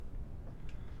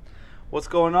What's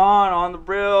going on the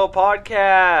Real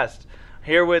Podcast?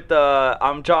 Here with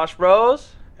I'm Josh Rose.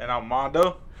 And I'm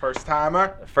Mondo, first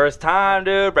timer. First time,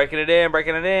 dude. Break it.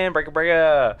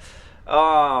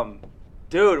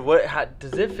 Dude,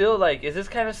 does it feel like? Is this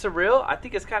kind of surreal? I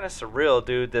think it's kind of surreal,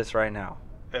 dude. This right now.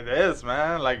 It is,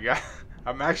 man. Like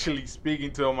I'm actually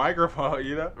speaking to a microphone,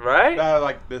 you know? Right?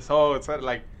 Like this whole, it's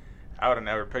like I would have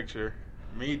never pictured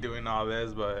me doing all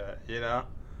this, but you know,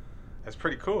 it's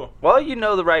pretty cool. Well, you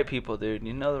know the right people, dude.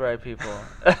 You know the right people.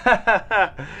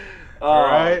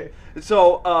 Right.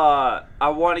 So, I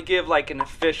want to give like an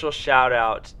official shout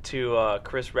out to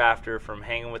Chris Rafter from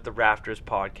Hanging with the Rafters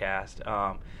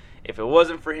podcast. If it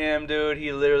wasn't for him, dude,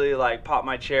 he literally like popped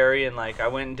my cherry, and like I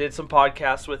went and did some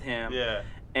podcasts with him. Yeah.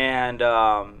 And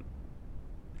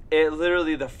it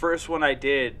literally, the first one I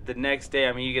did, the next day,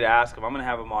 I mean, you could ask him. I'm gonna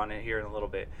have him on it here in a little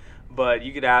bit. But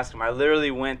you could ask him. I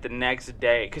literally went the next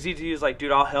day because he was like,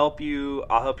 "Dude, I'll help you.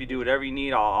 I'll help you do whatever you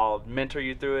need. I'll mentor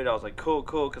you through it." I was like, "Cool."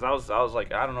 Because I was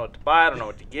like, I don't know what to buy. I don't know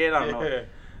what to get. I don't know,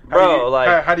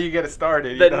 bro. How do you get it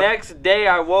started? The next day,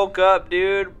 I woke up,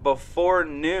 dude, before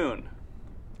noon.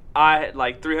 I had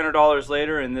like $300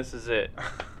 later, and this is it.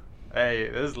 Hey,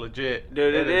 this is legit,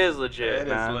 dude. It is legit. It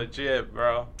man. is legit,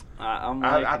 bro.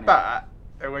 I thought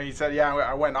when you said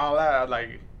I went all out, I was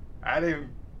like, I didn't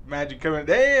imagine coming.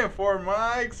 Damn, 4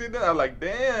 mics. You know, I was like,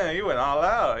 damn, he went all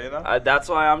out. You know. That's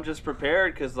why I'm just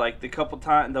prepared because like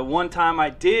the one time I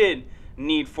did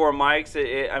need 4 mics.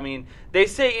 I mean, they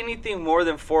say anything more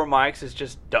than 4 mics is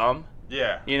just dumb.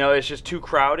 Yeah. You know, it's just too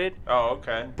crowded. Oh,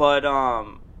 okay. But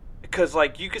because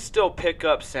like you could still pick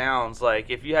up sounds. Like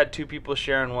if you had 2 people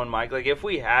sharing one mic, like if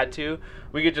we had to,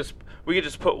 we could just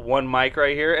put one mic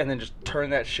right here and then just turn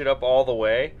that shit up all the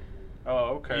way.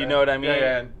 Oh, okay. You know what I mean?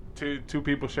 Yeah. And two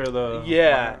people share the.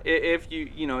 Yeah, if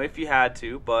you had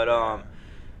to, but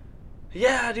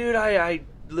yeah, dude, I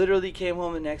literally came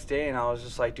home the next day and I was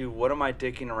just like, dude, what am I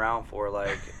dicking around for?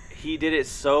 Like, he did it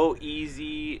so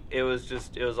easy. It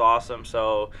was awesome.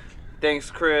 So,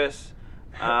 thanks, Chris.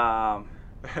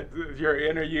 Your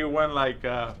interview went like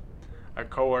a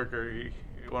coworker.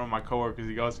 One of my coworkers,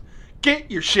 he goes,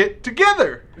 "Get your shit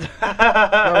together."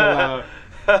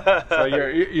 So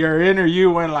your interview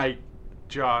went like,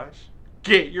 "Josh,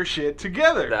 get your shit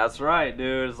together." That's right,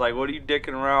 dude. It's like, what are you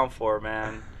dicking around for,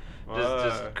 man?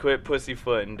 Just quit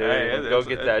pussyfooting, dude. Hey, go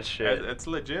get that shit. It's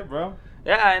legit, bro.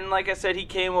 Yeah, and like I said, he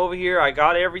came over here. I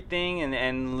got everything,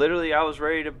 and literally I was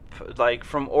ready to, like,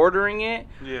 from ordering it.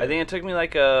 Yeah. I think it took me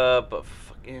like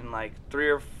fucking like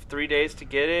 3 days to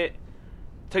get it.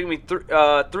 It took me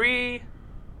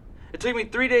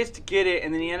 3 days to get it,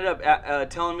 and then he ended up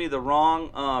telling me the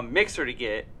wrong mixer to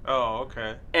get. Oh,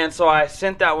 okay. And so I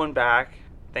sent that one back.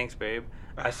 Thanks, babe.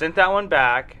 I sent that one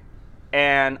back,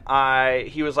 and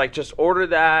he was like, just order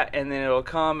that, and then it'll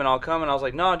come, and I'll come. And I was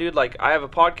like, no, dude, like, I have a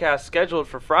podcast scheduled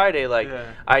for Friday. Like,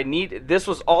 yeah. This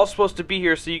was all supposed to be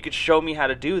here so you could show me how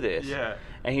to do this. Yeah.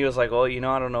 And he was like, well, I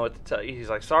don't know what to tell you. He's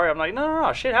like, sorry. I'm like,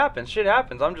 no, shit happens.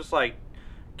 I'm just like,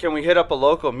 can we hit up a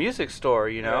local music store,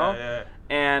 you know? Yeah.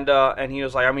 And he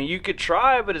was like, I mean, you could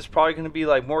try, but it's probably going to be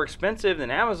like more expensive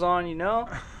than Amazon, you know?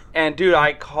 And dude,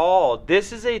 I called.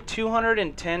 This is a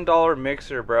 $210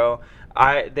 mixer, bro.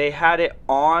 They had it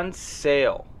on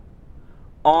sale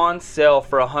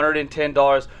for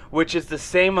 $110, which is the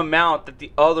same amount that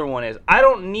the other one is. I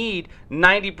don't need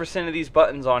 90% of these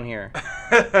buttons on here.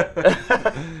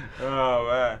 Oh,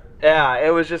 man. Yeah, it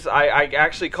was just, I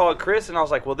actually called Chris and I was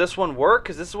like, will this one work?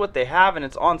 Because this is what they have and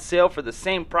it's on sale for the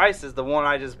same price as the one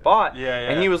I just bought. Yeah.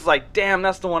 And he was like, damn,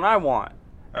 that's the one I want.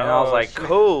 And I was like, shit.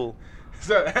 Cool.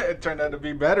 So it turned out to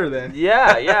be better then.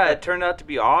 Yeah, it turned out to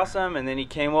be awesome. And then he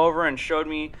came over and showed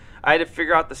me, I had to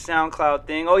figure out the SoundCloud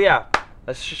thing. Oh, yeah.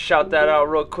 Let's just shout that out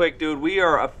real quick, dude. We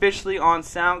are officially on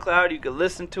SoundCloud. You can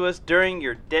listen to us during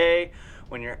your day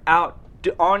when you're out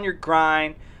on your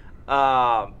grind.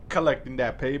 Collecting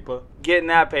that paper. Getting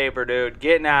that paper, dude.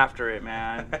 Getting after it,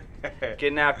 man.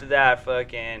 Getting after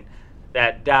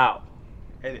that doubt.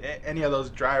 Any of those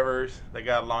drivers that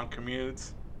got long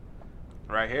commutes,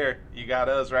 right here. You got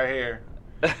us right here.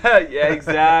 Yeah,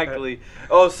 exactly.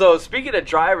 Oh, so speaking of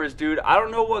drivers, dude, I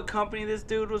don't know what company this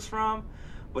dude was from,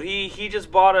 but he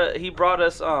just brought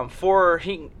us 4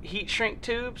 heat shrink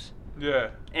tubes.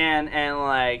 Yeah. And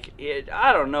like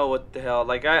I don't know what the hell.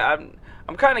 Like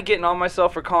I'm kind of getting on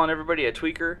myself for calling everybody a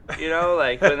tweaker, you know,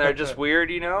 like when they're just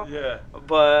weird, you know. Yeah.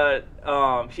 But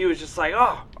he was just like,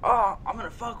 oh, I'm gonna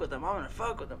fuck with them.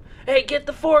 Hey, get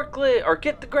the forklift or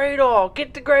get the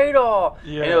Gradall.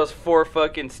 Yeah. And it was 4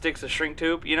 fucking sticks of shrink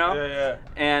tube, you know. Yeah.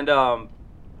 And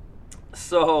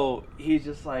So he's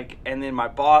just like, and then my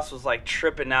boss was like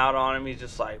tripping out on him. He's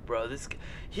just like, bro,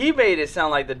 he made it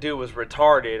sound like the dude was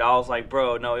retarded. I was like,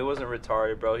 bro, no, he wasn't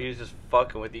retarded, bro. He was just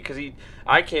fucking with you. Because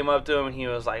I came up to him and he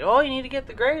was like, oh, you need to get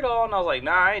the grade on. And I was like,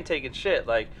 nah, I ain't taking shit.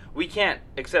 Like, we can't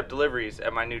accept deliveries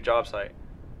at my new job site.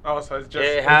 Oh, so it's just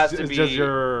it has to it's be just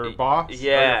your boss?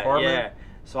 Yeah, your foreman? yeah.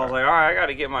 So I was like, all right, I got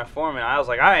to get my foreman. I was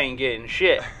like, I ain't getting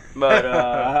shit. But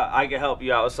I can help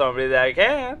you out with somebody that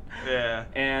can. Yeah.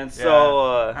 And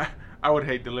so... I would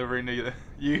hate delivering to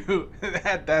you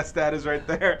at that status right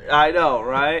there. I know,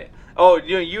 right? Oh,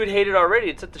 you would hate it already.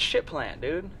 It's at the shit plant,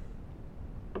 dude.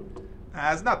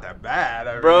 It's not that bad.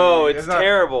 I Bro, mean, it's not,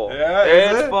 terrible. Yeah,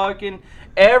 it's fucking...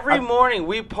 Every morning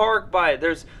we park by...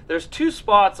 There's 2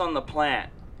 spots on the plant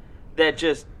that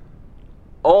just...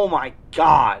 Oh my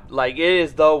God. Like, it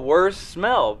is the worst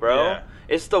smell, bro. Yeah.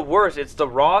 It's the worst. It's the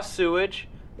raw sewage.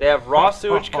 They have raw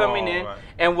sewage coming in,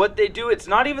 and what they do, it's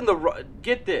not even the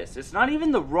get this, it's not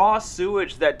even the raw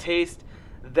sewage that tastes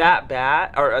that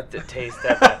bad, or taste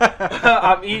that bad.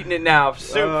 I'm eating it now,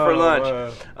 soup for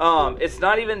lunch. It's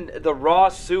not even the raw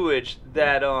sewage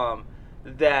that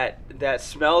that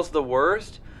smells the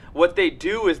worst. What they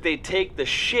do is they take the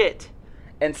shit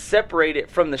and separate it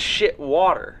from the shit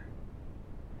water.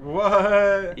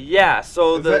 What? Yeah,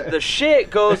 so the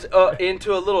shit goes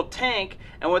into a little tank,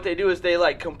 and what they do is they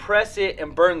like compress it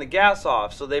and burn the gas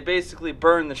off. So they basically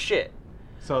burn the shit.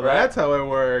 So right? That's how it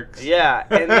works. Yeah,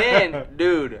 and then,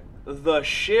 dude, the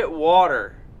shit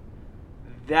water.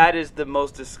 That is the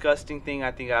most disgusting thing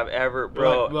I think I've ever,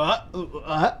 bro.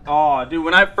 Oh, dude,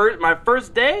 when my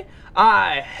first day,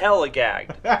 I hella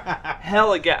gagged.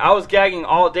 I was gagging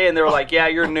all day, and they were like, "Yeah,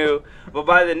 you're new." But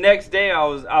by the next day, I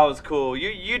was cool.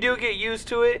 You do get used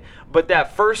to it, but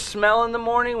that first smell in the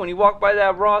morning when you walk by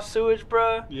that raw sewage,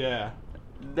 bro. Yeah.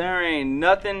 There ain't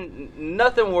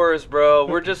nothing worse, bro.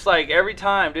 We're just like every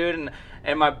time, dude,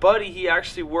 and my buddy, he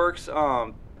actually works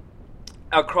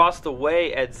across the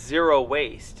way at Zero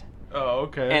Waste. Oh,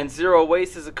 okay. And Zero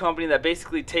Waste is a company that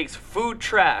basically takes food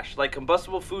trash, like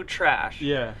combustible food trash,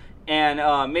 yeah,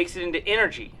 and makes it into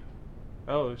energy.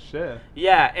 Oh shit.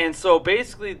 Yeah, and so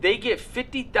basically they get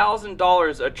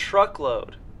 $50,000 a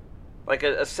truckload, like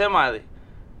a semi,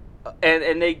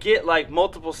 and they get like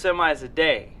multiple semis a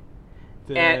day.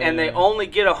 And they only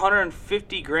get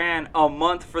 $150,000 a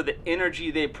month for the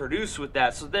energy they produce with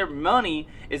that. So their money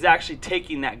is actually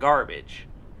taking that garbage.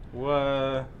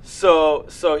 What? So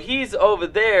he's over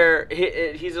there.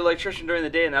 He's an electrician during the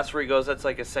day, and that's where he goes. That's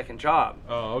like his second job.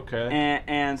 Oh, okay.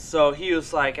 And so he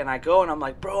was like, and I go and I'm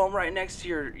like, bro, I'm right next to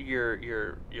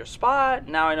your spot.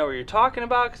 Now I know what you're talking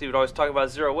about, because he would always talk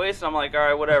about Zero Waste. And I'm like, all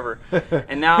right, whatever.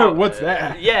 And now what's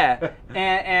that? Yeah.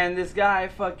 And this guy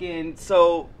fucking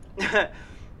so.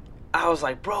 I was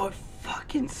like, bro, it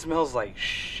fucking smells like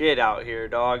shit out here,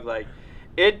 dog. Like,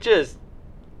 it does.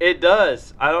 I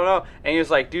don't know. And he was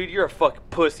like, dude, you're a fucking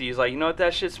pussy. He's like, you know what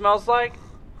that shit smells like?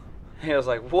 And I was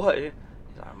like, what? He's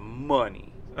like,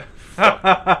 money.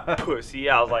 Fucking pussy.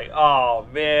 I was like, oh,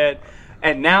 man.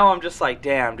 And now I'm just like,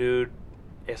 damn, dude,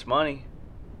 it's money.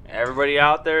 Everybody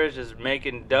out there is just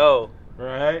making dough.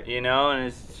 Right. You know, and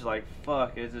it's just like,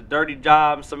 fuck, it's a dirty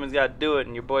job, someone's got to do it,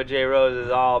 and your boy J Rose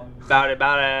is all about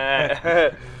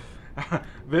it.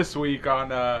 This week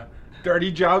on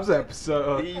Dirty Jobs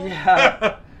episode.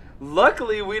 Yeah.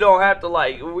 Luckily, we don't have to,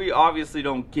 like, we obviously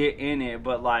don't get in it,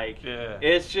 but, like, yeah.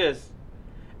 It's just,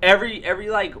 every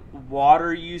like,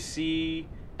 water you see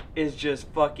is just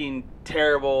fucking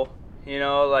terrible, you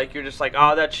know, like, you're just like,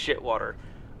 oh, that's shit water.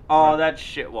 Oh, that's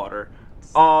shit water.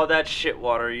 Oh, that's shit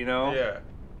water, you know? Yeah.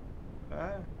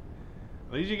 At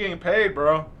least you're getting paid,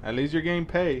 bro. At least you're getting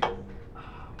paid.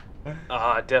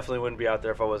 I definitely wouldn't be out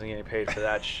there if I wasn't getting paid for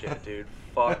that shit, dude.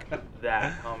 Fuck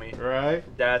that, homie. Right?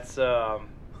 That's,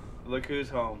 look who's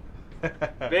home.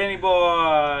 Benny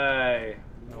boy!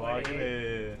 Walking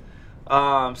in.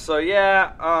 So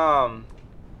yeah,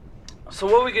 so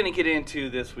what are we gonna get into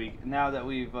this week, now that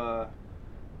we've,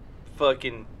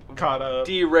 fucking... Caught up.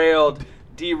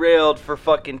 Derailed for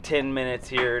fucking 10 minutes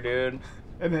here, dude.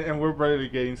 And we're barely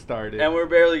getting started.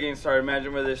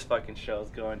 Imagine where this fucking show's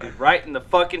going, dude. Right in the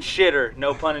fucking shitter.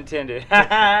 No pun intended.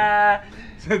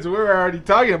 Since we were already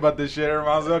talking about this shit, I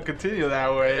might as well continue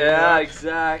that way. Yeah,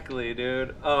 exactly, dude.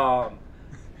 People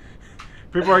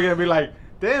are going to be like,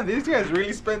 damn, these guys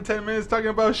really spent 10 minutes talking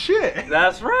about shit.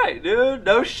 That's right, dude.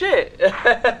 No shit.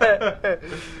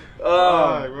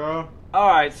 Alright, bro.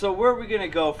 Alright, so where are we going to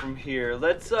go from here?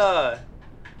 Let's do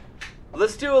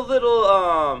a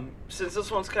little, since this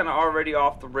one's kind of already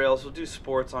off the rails, we'll do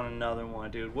sports on another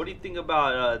one, dude. What do you think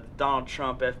about Donald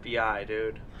Trump FBI,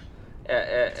 dude?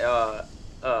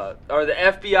 or the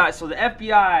FBI. So the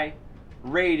FBI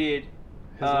raided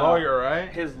His lawyer, right?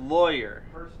 his lawyer.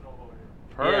 Personal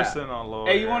lawyer. Personal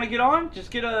lawyer. Hey, you want to get on? Just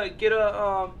get a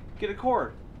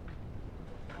cord.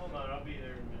 Hold on, I'll be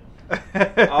there in a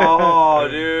minute. Oh,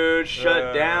 dude,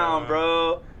 shut down,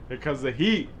 bro. Because the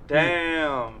heat.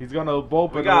 Damn. He's gonna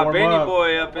bolt. We got Benny up.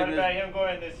 Boy up What in about this. him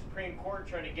going to the Supreme Court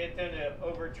trying to get them to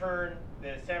overturn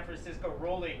the San Francisco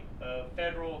ruling of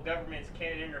federal governments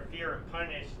can't interfere and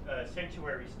punish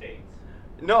sanctuary states?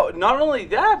 No, not only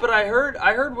that, but I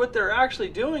heard what they're actually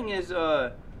doing is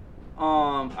I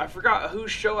forgot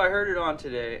whose show I heard it on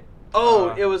today.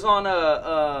 Oh, it was on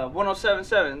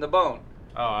 107.7 The Bone.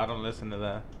 Oh, I don't listen to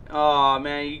that. Oh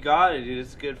man, you got it, dude.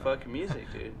 It's good fucking music,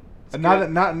 dude. It's Not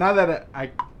good. that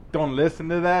I don't listen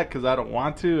to that because I don't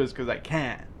want to. It's because I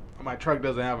can't. My truck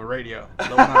doesn't have a radio.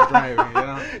 So when I'm driving, you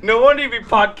know. No wonder you be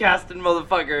podcasting,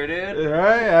 motherfucker, dude.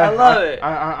 Right? I love it.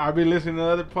 I'll be listening to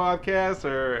other podcasts,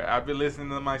 or I'll be listening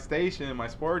to my station, my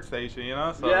sports station, you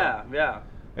know? So Yeah.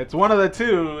 it's one of the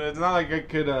two. It's not like I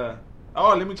could,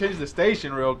 let me change the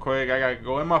station real quick. I got to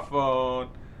go in my phone,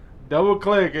 double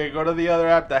click it, go to the other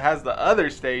app that has the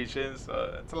other stations.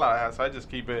 So it's a lot of hassle. I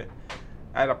just keep it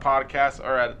at a podcast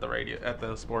or at the radio, at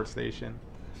the sports station.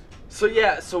 So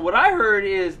what I heard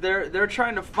is they're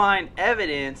trying to find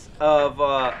evidence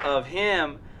of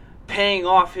him paying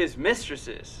off his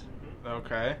mistresses.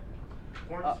 Okay.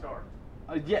 Porn star.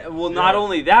 Not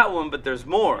only that one, but there's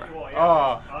more. Well,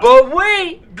 yeah. But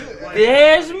wait,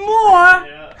 there's more.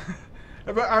 Yeah.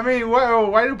 But I mean,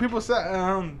 why do people say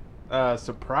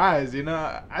surprised? You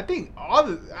know, I think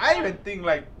I even think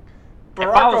like Barack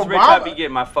If I was Obama, rich, I'd be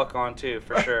getting my fuck on too,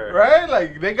 for sure. right?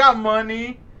 Like they got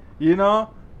money, you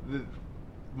know. The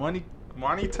money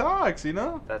talks, you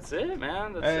know. That's it,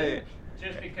 man. That's Hey. it.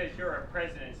 Just because you're a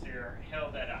president, so you're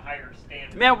held at a higher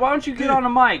standard. Man, why don't you get on the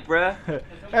mic, bruh?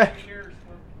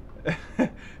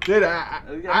 Dude, I'm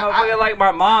motherfucking like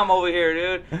my mom over here,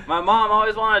 dude. My mom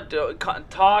always wanted to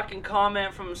talk and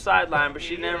comment from the sideline, but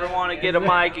she never wanted to get a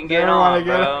mic and get Never on, wanna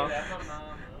get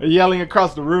bro. yelling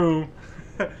across the room.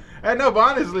 I know, but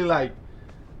honestly, like,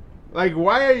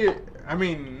 why are you? I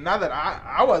mean, not that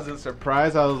I wasn't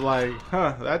surprised. I was like,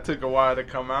 that took a while to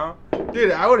come out.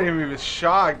 Dude, I wouldn't even be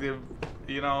shocked if,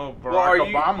 you know,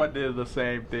 Barack Obama did the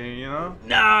same thing, you know?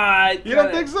 Nah. You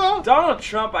don't think so? Donald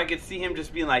Trump, I could see him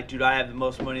just being like, dude, I have the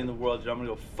most money in the world, dude. I'm going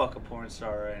to go fuck a porn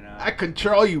star right now. I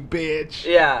control you, bitch.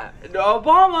 Yeah. No,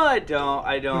 Obama, I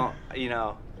don't, you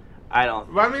know, I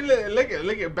don't. But I mean, look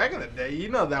at back in the day, you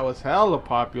know that was hella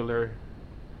popular.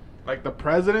 Like the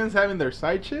presidents having their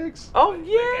side chicks. Oh, Look at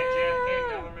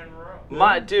yeah. JFK, Monroe.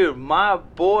 My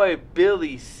boy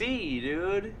Billy C,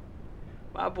 dude.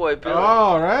 My boy Billy.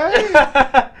 Oh,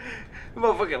 right?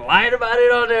 Motherfucking lied about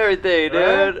it on everything,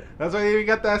 dude. Right? That's why you even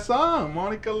got that song,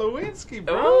 Monica Lewinsky,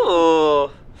 bro.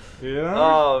 Ooh. Yeah.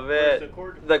 Oh, Where's the man.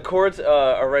 cord? The cords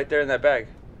are right there in that bag.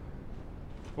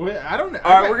 Wait, I don't know.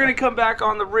 All right, we're going to come back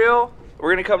on the reel.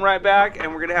 We're going to come right back,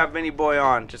 and we're going to have Benny Boy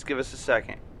on. Just give us a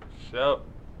second. Sure.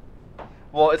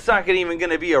 Well, it's not even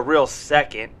going to be a real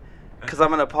second, because I'm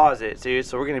going to pause it, dude.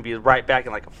 So we're going to be right back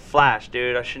in like a flash,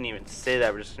 dude. I shouldn't even say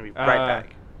that. We're just going to be right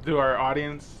back. Do our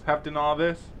audience have to know all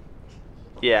this?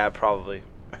 Yeah, probably.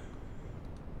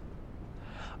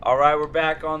 All right, we're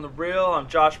back on the reel. I'm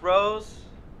Josh Rose.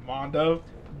 Mondo.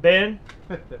 Ben?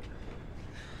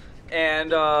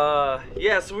 And,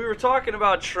 so we were talking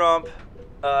about Trump.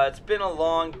 It's been a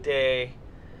long day.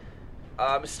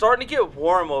 It's starting to get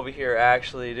warm over here,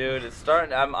 actually, dude. It's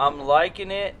starting. I'm liking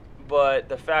it, but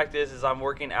the fact is I'm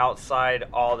working outside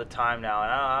all the time now, and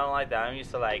I don't like that. I'm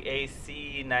used to like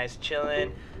AC, nice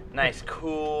chilling, nice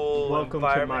cool Welcome to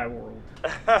my environment.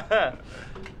 world.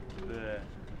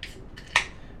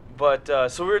 But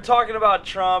so we were talking about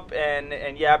Trump,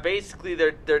 and yeah, basically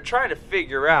they're trying to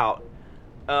figure out.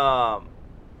 I'm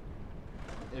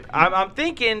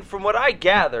thinking, from what I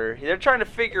gather, they're trying to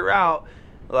figure out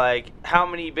like how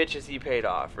many bitches he paid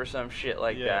off or some shit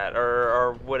like that,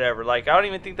 or whatever. Like I don't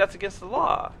even think that's against the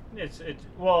law.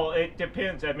 Well, it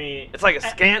depends. I mean, It's like a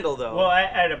scandal, though. Well,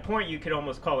 at a point, you could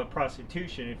almost call it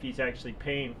prostitution if he's actually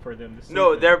paying for them to.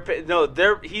 No,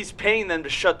 sleep he's paying them to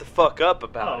shut the fuck up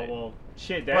about it. Oh well,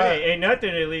 shit, that ain't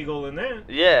nothing illegal in that.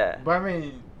 Yeah. But I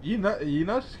mean, you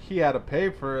know, he had to pay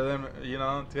for them, you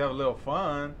know, to have a little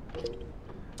fun.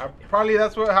 Probably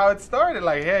that's how it started.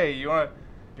 Like, hey, you want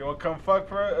to come fuck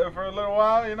for a little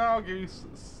while? You know, I'll give you,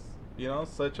 you know,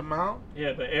 such amount.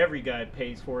 Yeah, but every guy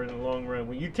pays for it in the long run.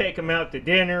 When you take him out to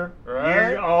dinner,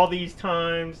 Right. all these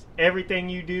times, everything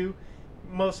you do,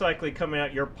 most likely coming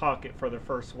out your pocket for the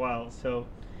first while. So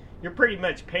you're pretty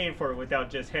much paying for it without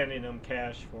just handing them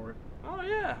cash for it. Oh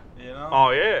yeah. You know? Oh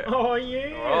yeah. Oh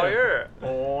yeah. Oh yeah.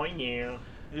 Oh yeah.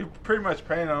 You're pretty much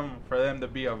paying them for them to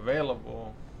be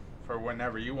available for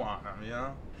whenever you want them, you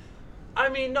know? I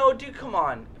mean, no, dude, come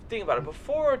on. Think about it.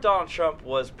 Before Donald Trump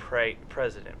was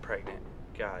president,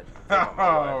 God.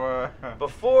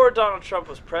 Before Donald Trump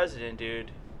was president,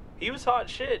 dude, he was hot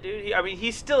shit, dude.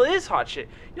 He still is hot shit.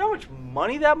 You know how much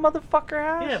money that motherfucker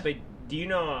has? Yeah, but do you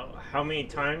know how many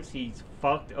times he's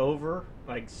fucked over?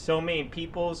 Like, so many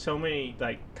people, so many,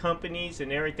 like, companies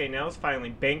and everything else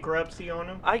filing bankruptcy on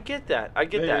him. I get that.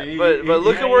 But He-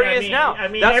 look at where he is now. I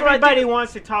mean, That's what I everybody think.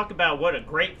 wants to talk about what a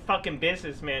great fucking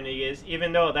businessman he is,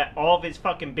 even though that all of his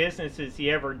fucking businesses he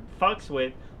ever fucks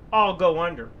with all go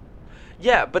under.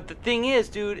 Yeah, but the thing is,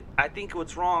 dude, I think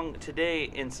what's wrong today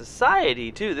in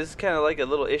society, too, this is kind of like a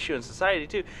little issue in society,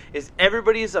 too, is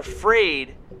everybody is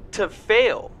afraid to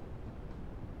fail.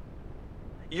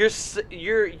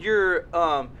 You're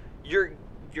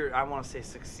I want to say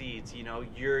succeeds, you know,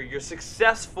 your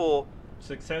successful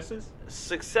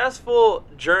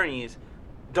journeys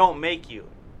don't make you.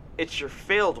 It's your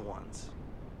failed ones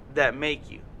that make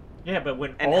you. Yeah, but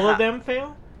when And all of them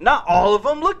fail? Not all of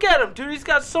them. Look at him, dude. He's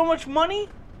got so much money.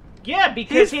 Yeah,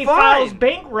 because He's he fine. files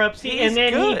bankruptcy He's and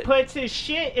then he good. puts his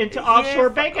shit into He offshore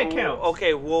ain't bank fu- accounts.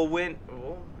 Okay, well,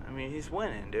 he's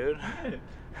winning, dude.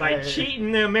 By Hey.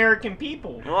 cheating the American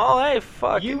people. Well, hey,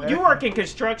 fuck. You it. work in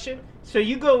construction, so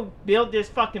you go build this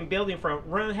fucking building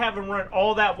have him run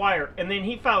all that wire, and then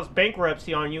he files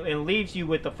bankruptcy on you and leaves you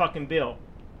with the fucking bill.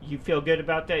 You feel good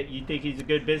about that? You think he's a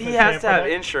good He businessman? has to have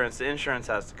that? insurance. The insurance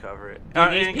has to cover it.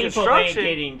 Dude, these in people ain't construction,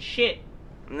 getting shit.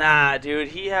 nah, dude.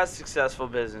 He has successful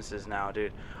businesses now,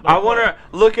 dude. Like I wonder.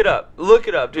 Look it up,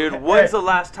 dude. When's the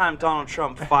last time Donald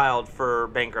Trump filed for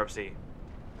bankruptcy?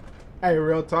 Hey,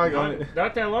 real talk on it.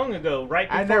 Not that long ago, right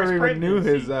before I never his even knew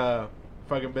his presidency.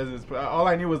 fucking business. All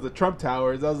I knew was the Trump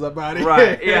Towers. That was about it.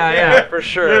 Right, yeah, for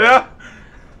sure. You know?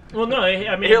 Well, no,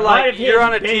 I mean, You're a lot like- of his you're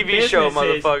on a big TV show,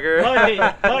 businesses- motherfucker.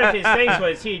 A lot of his things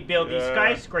was he'd build these Yeah.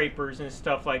 skyscrapers and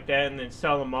stuff like that, and then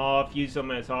sell them off, use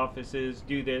them as offices,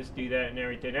 do this, do that, and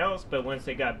everything else. But once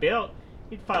they got built,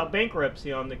 he'd file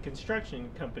bankruptcy on the construction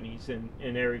companies and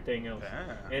everything else.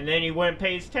 Damn. And then he wouldn't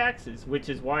pay his taxes, which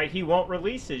is why he won't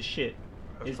release his shit.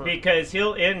 That's It's funny. because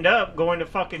he'll end up going to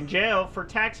fucking jail for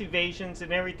tax evasions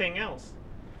and everything else.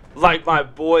 Like my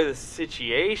boy, the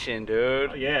Situation,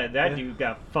 dude. Oh, yeah, that dude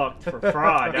got fucked for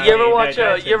fraud. You ever watch?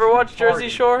 You ever watch Jersey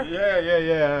Shore?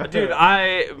 Yeah.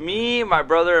 Dude, me, my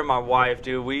brother, and my wife,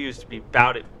 dude, we used to be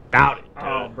bout it.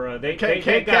 Oh, bro, they got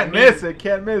Can't me- miss it.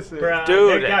 Can't miss it. Bruh,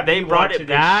 Dude, got they me brought it watching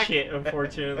this back. Shit,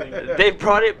 unfortunately. They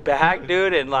brought it back,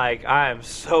 dude, and like I am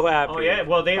so happy. Oh yeah,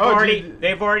 well they've Oh, already dude.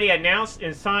 they've already announced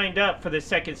and signed up for the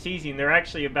second season. They're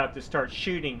actually about to start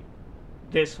shooting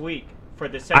this week for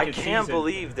the second I season. can't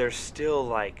believe there's still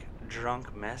like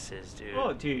drunk messes, dude.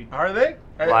 Oh, dude. Are they?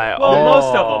 Like, Well, oh,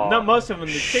 most of them. Not most of them.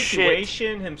 The shit.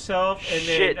 Situation himself, and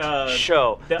Shit then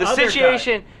show. the The other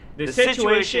situation. guy. The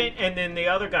situation, and then the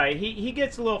other guy. He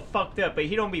gets a little fucked up, but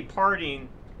he don't be partying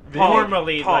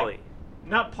normally. Pauly. Like,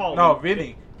 not Paulie. No,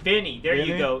 Vinny. Vinny. There you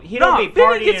Vinny? go. He No, don't be Vinny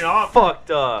partying gets off.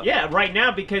 fucked up. Yeah, right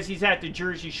now because he's at the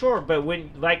Jersey Shore. But when,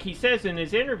 like he says in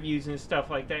his interviews and stuff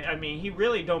like that, I mean, he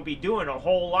really don't be doing a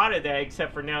whole lot of that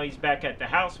except for now he's back at the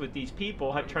house with these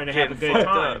people trying to have a Getting good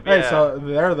fucked time. up. Hey, Yeah. so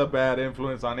they're the bad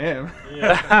influence on him.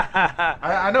 Yeah.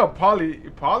 I know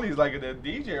Paulie's like the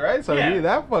DJ, right? So Yeah.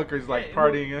 that fucker's like Yeah,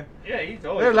 partying. Yeah, he's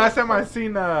always. There, last time I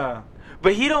seen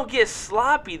But he don't get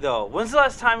sloppy though. When's the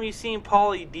last time you seen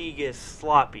Paulie D get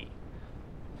sloppy?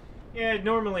 Yeah,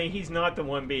 normally he's not the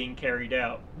one being carried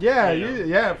out. yeah, You know?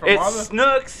 yeah, from all It's the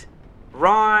Snooks,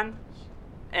 Ron,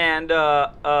 and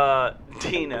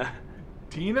Dina.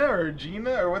 Tina or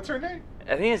Gina or what's her name?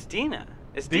 I think it's Dina.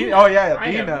 It's Dina. Dina. Oh yeah,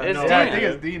 I have Dina. no It's Yeah, I Dina. think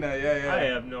it's Dina. Yeah. I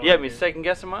have no You have me idea. second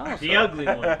guessing my own. The stuff. ugly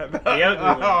one. The ugly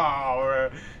one. Oh, bro.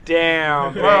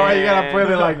 Damn, Bro, why you gotta man. put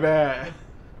it like that?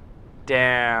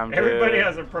 Damn, dude. Everybody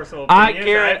has a personal I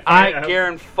opinion.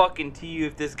 guarantee fucking to you,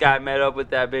 if this guy met up with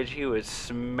that bitch, he would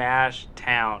smash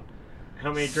town.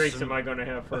 How many drinks am I going to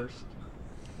have first?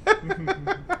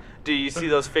 Do you see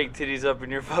those fake titties up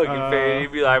in your fucking Uh, face?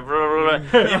 You'd be like, blah, blah,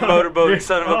 blah, you motorboat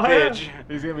son of a Oh, yeah. bitch.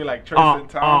 He's gonna be like Tristan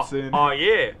Thompson. Oh,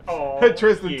 yeah. Oh,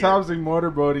 Tristan yeah. Thompson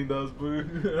motorboating those blues.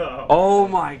 Oh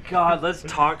my God, let's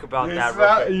talk about You that.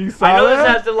 saw- real quick. you saw I know that? this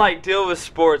has to like deal with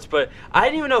sports, but I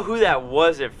didn't even know who that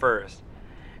was at first.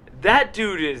 That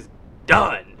dude is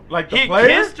done. Like the he player?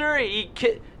 kissed her.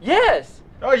 Yes.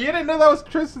 Oh, you didn't know that was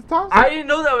Tristan Thompson? I didn't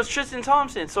know that was Tristan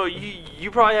Thompson. So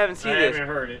you probably haven't seen I this. haven't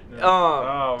heard it. No.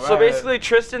 Oh, So man. basically,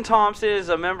 Tristan Thompson is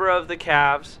a member of the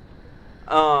Cavs,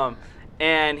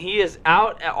 and he is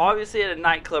out, obviously at a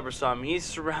nightclub or something. He's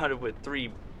surrounded with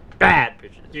 3 bad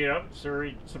bitches. Dude, I'm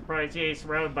surprised he ain't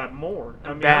surrounded by more. I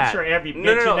mean, Bad. I'm sure every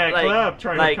bitch in that club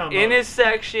trying to come in up. his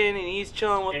section, and he's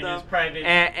chilling with In them. his private-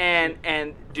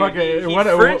 And dude, Fuck it, he what-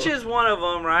 Frenches one of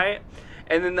them, right?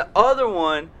 And then the other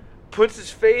one puts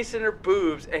his face in her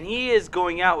boobs, and he is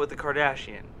going out with the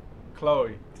Kardashian,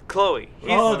 Chloe. Chloe.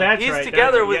 Oh, that's he's right.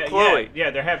 together that's with right. Chloe. Yeah,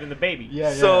 they're having the baby.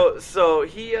 Yeah, So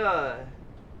he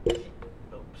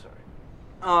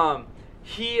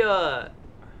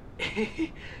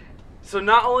so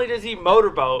not only does he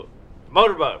motorboat,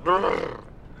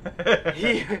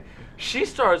 she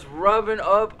starts rubbing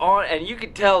up on, and you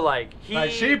can tell like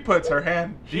she puts her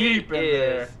hand deep in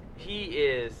there.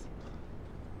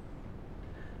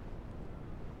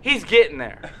 He's getting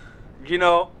there, you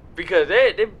know, because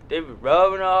they be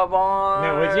rubbing up on.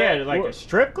 Now, was like a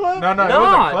strip club? No, it was a No,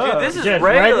 club. dude, this is Just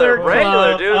regular,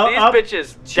 club, dude. up, These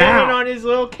bitches chilling down. on his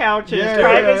little couch in Yeah, his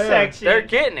private yeah. section. They're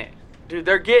getting it, dude.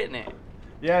 They're getting it.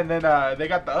 Yeah, and then they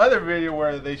got the other video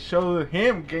where they show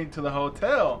him getting to the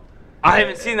hotel. I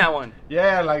haven't seen that one.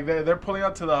 Yeah, like they're pulling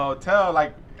up to the hotel.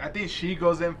 Like I think she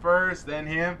goes in first, then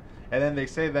him, and then they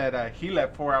say that he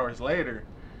left 4 hours later.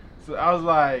 So I was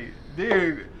like,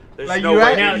 dude, There's like no you way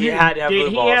had, Now, he had to have did blue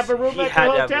he balls. have a room He at had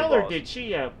the to have blue hotel, or balls. did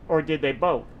she have, or did they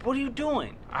both? What are you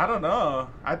doing? I don't know.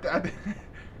 I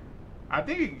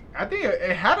think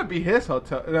it had to be his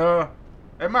hotel. No,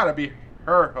 it might have been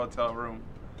her hotel room.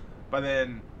 But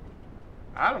then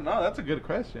I don't know. That's a good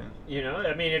question. You know,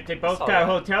 I mean, if they both That's got all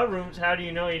right. hotel rooms, how do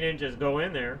you know he didn't just go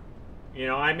in there? You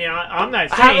know, I mean, I'm not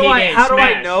How saying do he I? didn't How do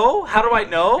I smash. know? How do I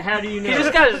know? How do you know? He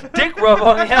just got his dick rubbed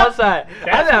on the outside.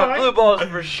 That's I'd have fine. blue balls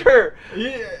for sure.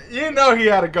 You know he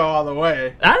had to go all the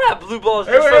way. I'd have blue balls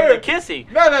Hey, just wait, from wait. the kissy.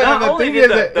 No. Not The only thing did is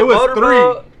the- that the it was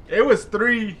motorboat- 3. It was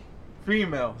 3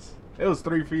 females. It was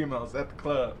 3 females at the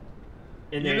club.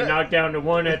 And You then know- knocked down to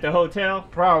one at the hotel.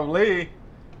 Probably.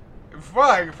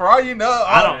 Fuck, for all you know,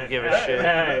 I don't give a shit.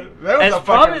 There was It's a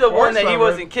probably fucking the one that he foursome.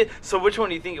 wasn't kissed. So which one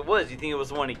do you think it was? Do you think it was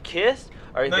the one he kissed,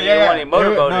 or you No, think yeah, the one he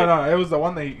motorboated? No, it was the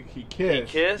one that he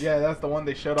kissed. He kissed? Yeah, that's the one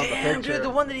they showed on the Damn, picture. dude, the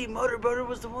one that he motorboated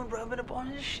was the one rubbing up on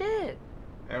his shit.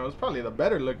 And it was probably the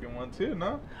better looking one too,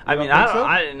 no? You I mean, don't think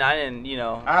I so? didn't, you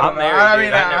know. I don't I'm know. married, I dude.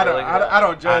 mean, I never looked it up. I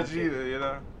don't judge I'm- either, you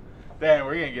know. Damn,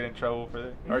 we're gonna get in trouble for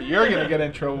this, or you're gonna get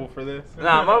in trouble for this.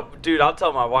 Nah, dude, I'll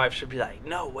tell my wife. She'll be like,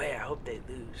 "No way! I hope they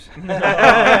lose." Oh,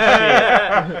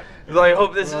 shit. Like, I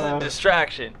hope this is a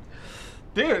distraction.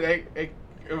 Dude,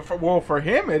 for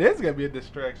him, it is gonna be a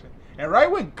distraction. And right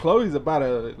when Chloe's about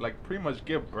to like pretty much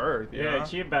give birth, you Yeah, know?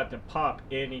 she about to pop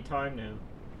any time now.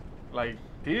 Like,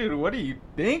 dude, what are you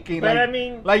thinking? But like, I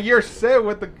mean- like you're set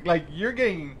with you're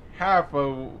getting half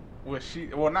of what she,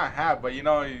 well, not half, but you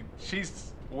know,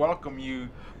 she's welcome you.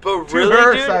 But To really,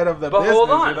 her dude, side of the but hold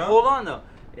business, on, you know? hold on though.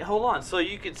 Hold on. So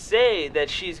you could say that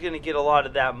she's going to get a lot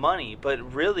of that money, but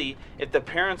really, if the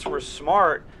parents were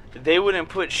smart, they wouldn't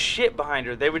put shit behind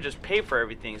her. They would just pay for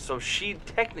everything. So she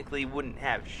technically wouldn't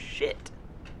have shit.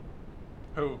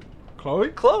 Who? Chloe?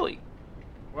 Chloe.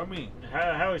 What mean?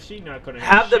 How is she not going to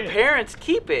Have the shit? parents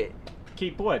keep it.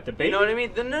 Keep what? The baby? You know what I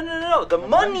mean? No. The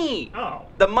money. Oh.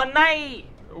 The money.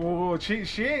 Well, she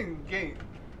ain't getting.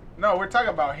 No, we're talking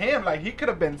about him. Like he could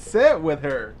have been set with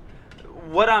her.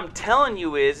 What I'm telling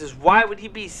you is why would he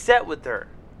be set with her?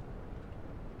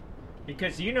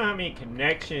 Because you know how many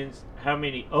connections, how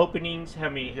many openings, how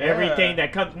many Yeah. everything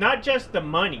that comes. Not just the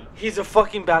money. He's a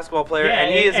fucking basketball player, Yeah,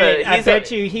 and he is and a. I He's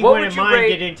bet a, you he what wouldn't would you mind rate-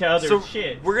 getting into other so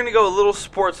shit. We're gonna go a little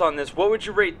sports on this. What would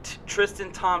you rate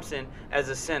Tristan Thompson as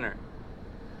a center?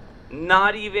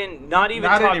 Not even Not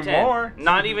top anymore. 10.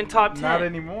 Not even top 10. Not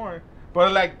anymore.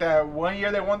 But like that one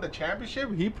year they won the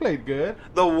championship, he played good.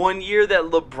 The 1 year that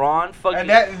LeBron fucking And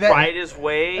that- fight his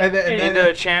way and then- into a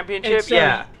And championship, so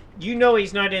yeah. you know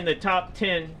he's not in the top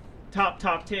 10, top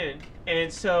 10,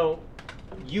 and so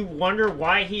you wonder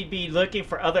why he'd be looking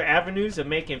for other avenues of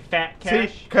making fat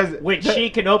cash, 'cause which the- she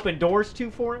can open doors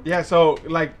to for him. Yeah, so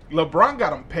like LeBron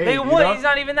got him paid. They you won. know? He's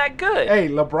not even that good. Hey,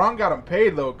 LeBron got him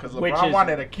paid though, because Which LeBron is-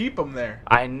 wanted to keep him there.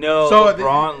 I know. So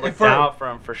LeBron looked for- out for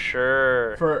him for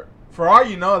sure. For all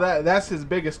you know, that's his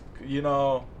biggest, you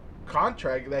know,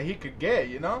 contract that he could get,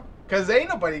 you know, because ain't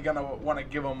nobody gonna want to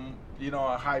give him, you know,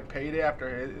 a high payday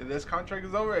after this contract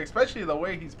is over, especially the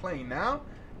way he's playing now.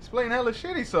 He's playing hella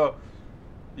shitty, so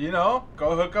you know,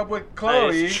 go hook up with That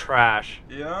Chloe. is trash.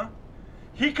 You know,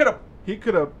 he could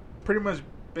have pretty much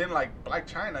been like Black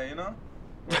China, you know.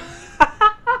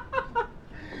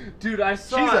 Dude, I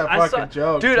saw. She's a I fucking saw,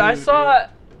 joke, Dude, I too, saw.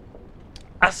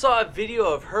 I saw a video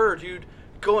of her, dude,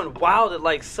 going wild at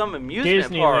like some amusement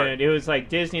Disneyland. park. It was like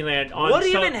Disneyland. On What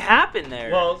some, even happened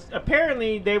there? Well,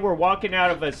 apparently they were walking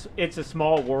out of It's a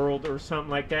Small World or something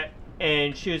like that,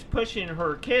 and she was pushing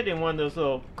her kid in one of those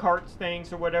little carts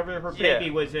things or whatever. Her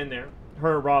baby was in there.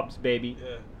 Her Rob's baby.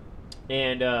 Yeah.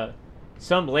 And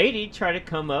some lady tried to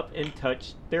come up and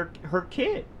touch her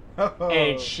kid.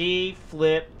 And she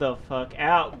flipped the fuck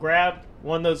out, grabbed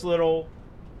one of those little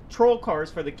troll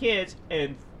cars for the kids,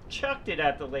 and chucked it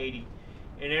at the lady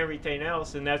and everything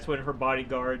else. And that's when her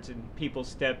bodyguards and people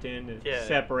stepped in to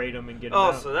separate them and get them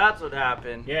out. Oh, so that's what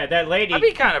happened. Yeah, that lady. I'd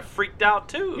be kind of freaked out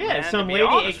too. Yeah, man, some to be lady,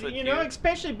 honest with you know,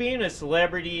 especially being a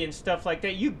celebrity and stuff like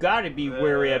that, you got to be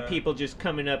wary of people just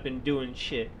coming up and doing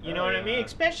shit. You know what I mean?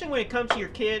 Especially when it comes to your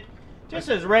kid. Just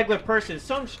as a regular person,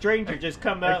 some stranger just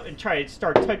come out and try to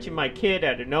start touching my kid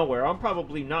out of nowhere. I'm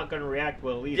probably not going to react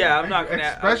well either. Yeah, I'm not gonna.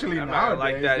 Especially I'm not gonna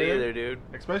like nowadays, that dude. either, dude.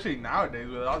 Especially nowadays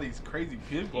with all these crazy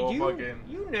people.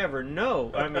 You never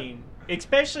know. I mean,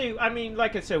 especially,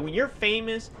 like I said, when you're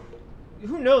famous,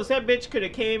 who knows? That bitch could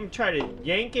have came and tried to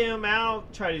yank him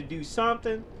out, try to do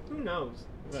something. Who knows?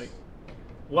 Like,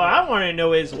 what I want to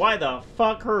know is why the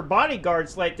fuck her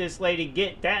bodyguards let this lady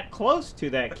get that close to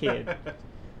that kid.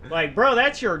 Like, bro,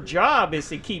 that's your job, is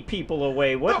to keep people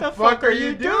away. What the fuck are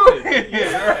you doing?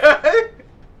 Right?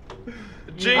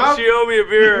 Jinx, you owe me a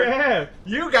beer. Yeah.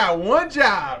 You got one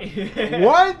job.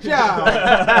 One job.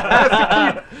 That's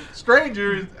to keep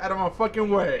strangers out of my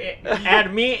fucking way. Out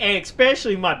of me, and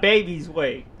especially my baby's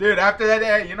way. Dude, after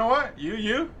that, you know what?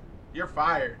 You're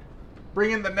fired.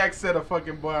 Bring in the next set of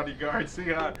fucking bodyguards. See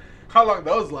how long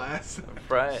those last.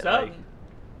 Right. Something.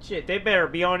 Shit, they better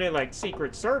be on it like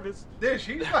Secret Service. Dude,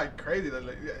 she's like crazy.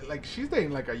 Like she's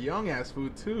dating like a young ass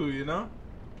food too, you know.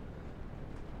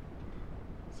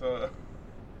 So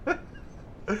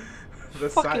the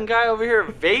fucking guy over here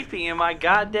vaping in my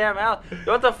goddamn house. You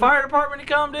want the fire department to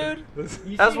come, dude? You That's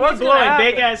see what's me gonna blowing happen.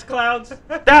 big ass clouds.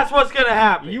 That's what's gonna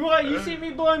happen. You see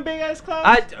me blowing big ass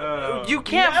clouds? You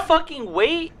can't fucking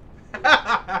wait.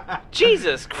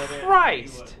 Jesus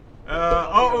Christ.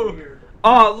 Oh,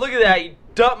 look at that. You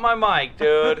dumped my mic,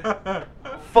 dude.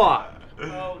 Fuck.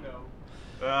 Oh no.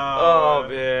 Oh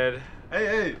man.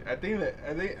 Hey, I think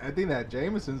that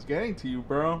Jameson's getting to you,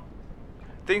 bro.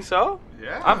 Think so?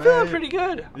 Yeah. I'm feeling pretty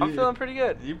good.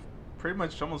 You pretty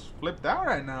much almost flipped out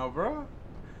right now, bro.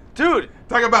 Dude.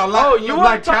 Talk about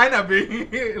like China being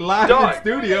live in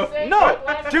studio. No,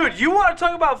 dude, you want to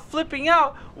talk about flipping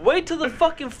out? Wait till the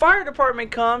fucking fire department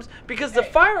comes, because the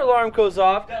fire alarm goes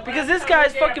off, because this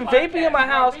guy's fucking vaping in my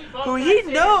house, who he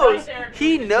knows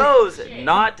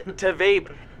not to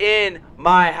vape in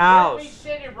my house. We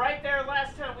sitting right there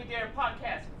last time we did a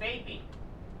podcast, vaping.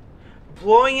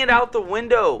 Blowing it out the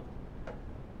window.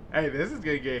 Hey, this is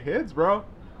gonna get hits, bro.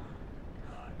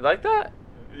 You like that?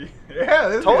 Yeah,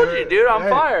 this Told you, dude, I'm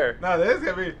fire. No, this is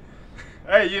gonna be.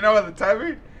 Hey, you know what the time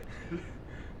is?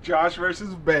 Josh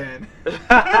versus Ben.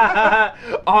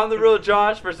 On the real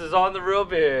Josh versus on the real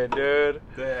Ben, dude.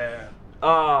 Damn.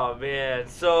 Oh man.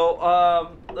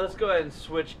 So let's go ahead and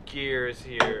switch gears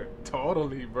here.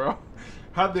 Totally, bro.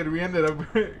 How did we ended up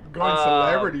going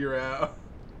celebrity route?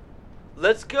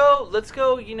 Let's go,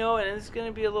 you know, and it's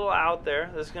gonna be a little out there.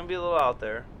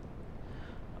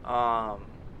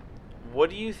 What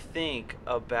do you think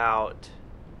about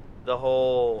the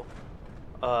whole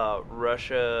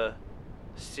Russia-Syria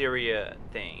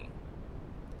thing?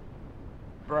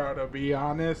 Bro, to be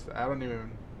honest, I don't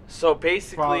even. So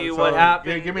basically, So, what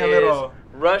happened give me a is little.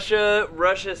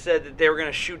 Russia said that they were going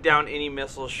to shoot down any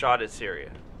missiles shot at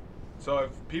Syria. So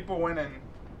if people went and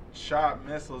shot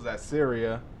missiles at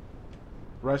Syria,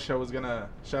 Russia was gonna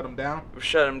shut them down.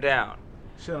 Shut them down.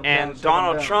 And Shut 'em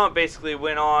Donald down. Trump basically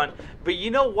went on. But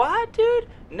you know what, dude?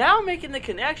 Now I'm making the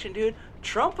connection, dude.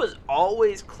 Trump was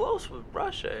always close with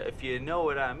Russia, if you know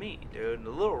what I mean, dude. A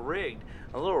little rigged.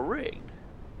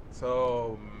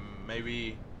 So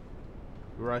maybe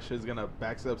Russia's gonna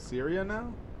back up Syria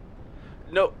now.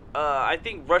 No, I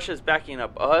think Russia's backing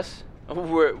up us,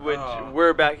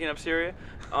 we're backing up Syria.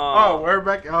 We're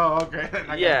back. Oh, okay.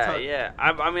 Yeah.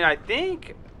 I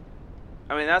think.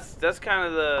 That's kind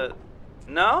of the.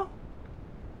 No.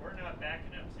 We're not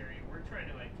backing up Syria. We're trying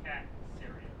to attack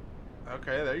Syria.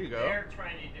 Okay, there you go. They're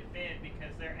trying to defend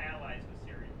because they're allies with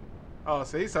Syria. Oh,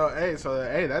 see,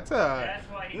 hey, that's a. That's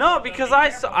why No, because I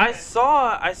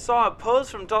saw a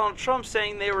post from Donald Trump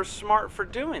saying they were smart for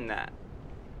doing that.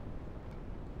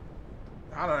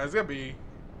 I don't know. It's gonna be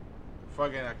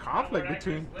fucking a conflict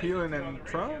between Putin and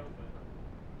Trump.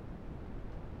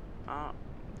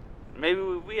 Maybe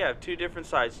we have two different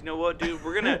sides. You know what, dude?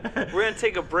 We're gonna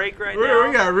take a break right We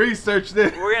now. gotta research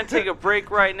this. We're gonna take a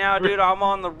break right now, dude. I'm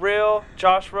on the real,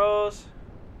 Josh Rose.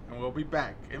 And we'll be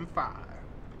back in 5.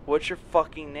 What's your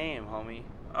fucking name, homie?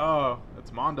 Oh,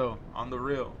 it's Mondo on the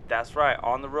real. That's right,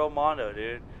 on the real Mondo,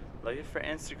 dude. Looking for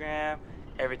Instagram,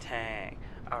 everything.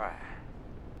 All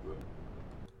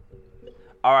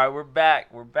right, we're back.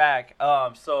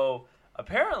 So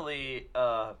apparently,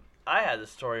 I had the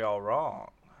story all wrong.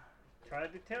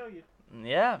 Tried to tell you.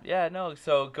 Yeah, no.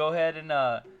 So go ahead and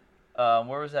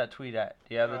where was that tweet at?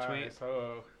 Do you have the tweet? Alright,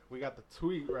 so we got the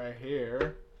tweet right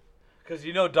here. Because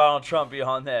you know Donald Trump be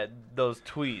on those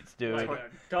tweets, dude. Like a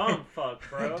dumb fuck,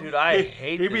 bro. Dude, I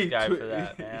hate He this be guy for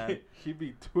that, man. He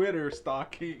be Twitter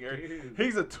stalking. Dude.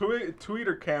 He's a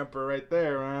tweeter camper right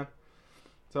there, man.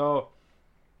 So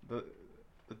the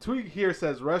tweet here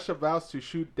says Russia vows to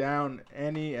shoot down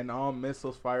any and all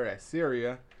missiles fired at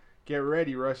Syria. Get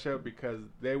ready, Russia, because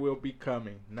they will be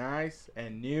coming. Nice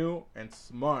and new and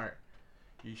smart.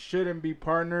 You shouldn't be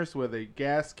partners with a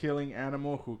gas-killing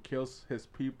animal who kills his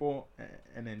people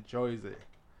and enjoys it.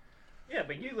 Yeah,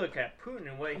 but you look at Putin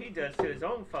and what he does to his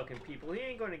own fucking people. He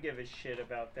ain't gonna give a shit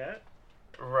about that.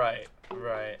 Right.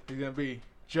 He's gonna be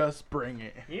just bring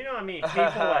it. You know what I mean? People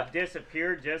have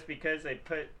disappeared just because they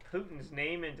put Putin's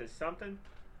name into something.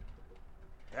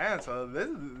 Yeah, so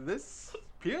this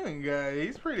Putin guy,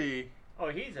 he's pretty. Oh,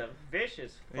 he's a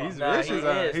vicious fuck. He's Nah, vicious. he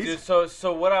is, He's- dude.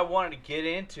 So what I wanted to get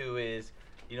into is,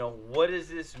 what does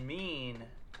this mean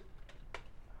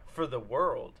for the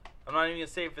world? I'm not even gonna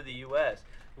say for the U.S.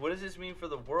 What does this mean for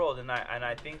the world? And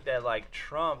I think that like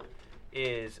Trump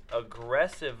is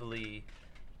aggressively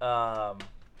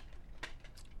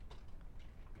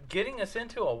getting us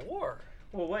into a war.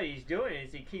 Well, what he's doing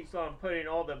is he keeps on putting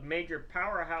all the major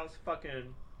powerhouse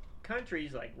fucking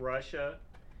countries like Russia.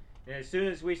 And as soon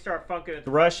as we start fucking with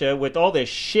Russia, with all this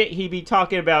shit he be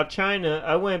talking about China,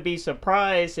 I wouldn't be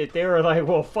surprised if they were like,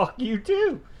 well, fuck you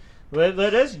too. Let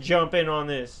us jump in on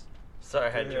this. Sorry, I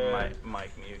had your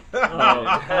mic mute.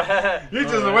 You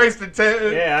just wasted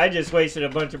 10. Yeah, I just wasted a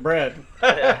bunch of bread.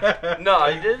 No,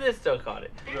 you did. It still caught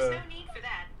it. There's no need for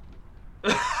that.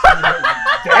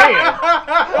 Damn.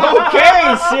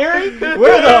 Okay, Siri.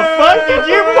 Where the fuck did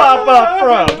you pop up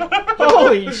from?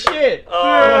 Holy shit.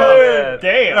 Oh, man.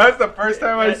 Damn. That's the first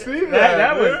time I see that.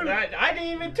 That was. dude. I didn't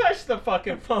even touch the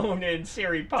fucking phone and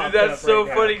Siri popped Dude, up. that's so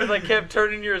right funny now. because I kept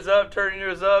turning yours up,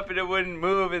 and it wouldn't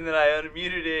move, and then I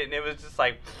unmuted it, and it was just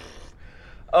like,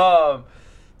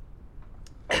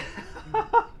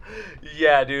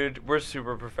 yeah, dude, we're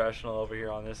super professional over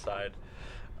here on this side.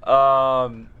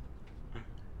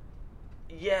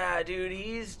 Yeah, dude,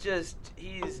 he's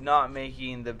not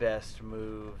making the best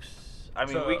moves. I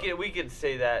mean, So- we could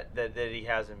say that he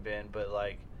hasn't been, but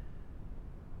like,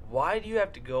 why do you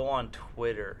have to go on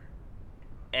Twitter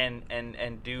and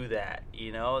do that?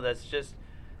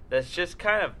 That's just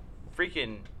kind of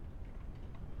freaking.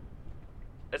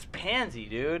 That's pansy,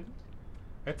 dude.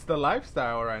 It's the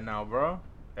lifestyle right now, bro.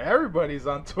 Everybody's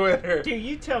on Twitter. Dude,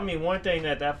 you tell me one thing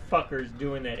that fucker's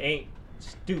doing that ain't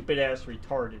stupid ass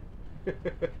retarded.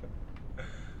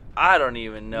 I don't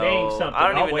even know. Name something. I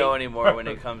don't I'll even know wait. anymore when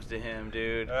it comes to him,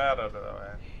 dude. I don't know,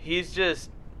 man. He's just.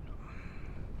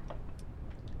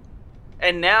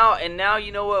 And now,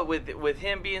 you know what? With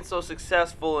him being so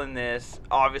successful in this,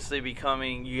 obviously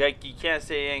becoming, you can't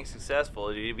say he ain't successful.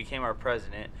 Dude. He became our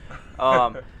president.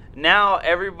 Now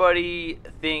everybody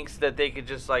thinks that they could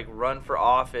just like run for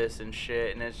office and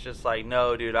shit, and it's just like,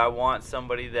 no, dude. I want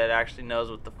somebody that actually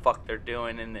knows what the fuck they're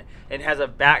doing and has a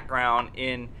background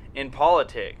in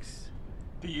politics.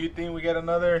 Do you think we get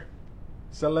another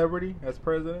celebrity as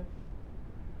president?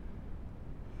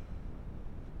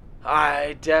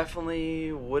 I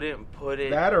definitely wouldn't put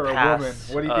it That or a past woman?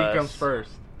 What do you think us. comes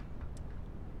first?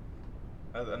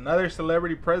 Another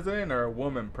celebrity president or a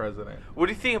woman president? What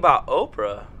do you think about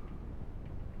Oprah?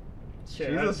 Shit,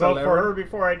 She's I'd a vote for celebrity. her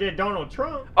before I did Donald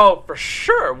Trump. Oh, for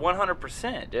sure,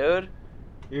 100%, dude.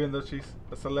 Even though she's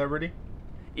a celebrity?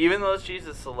 Even though she's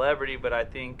a celebrity, but I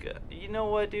think, you know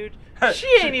what, dude? She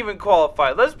ain't even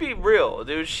qualified. Let's be real,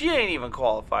 dude. She ain't even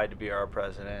qualified to be our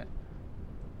president.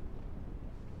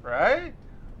 Right?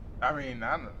 I mean,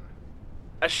 I don't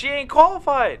know. She ain't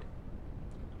qualified.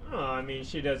 Oh, I mean,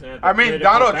 she doesn't have the I mean,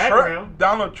 political Donald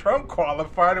background. Trump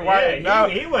qualified. Why Yeah, now?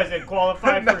 he wasn't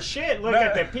qualified No, for shit. Look no.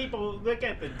 at the people. Look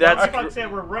at the That's dumb fucks that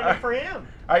were running for him.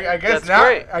 I guess That's now.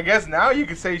 great. I guess now you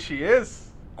could say she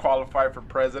is qualified for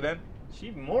president.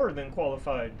 She's more than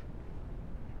qualified.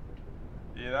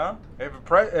 You know, if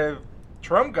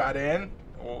Trump got in,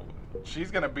 well,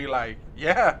 she's gonna be like,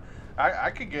 yeah,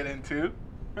 I could get in too.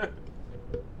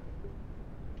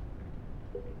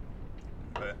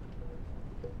 But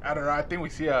I don't know. I think we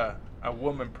see a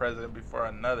woman president before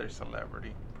another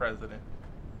celebrity president.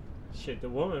 Shit, the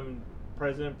woman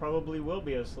president probably will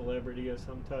be a celebrity of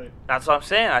some type. That's what I'm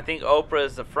saying. I think Oprah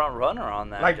is the front runner on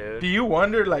that, Like, dude. do you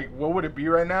wonder, like, what would it be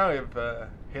right now if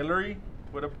Hillary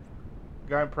would have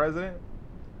gotten president?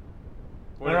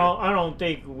 I don't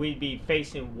think we'd be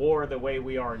facing war the way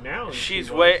we are now. if she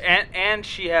She's was. way and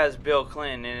she has Bill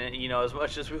Clinton, and you know, as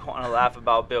much as we want to laugh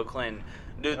about Bill Clinton,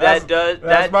 dude, That's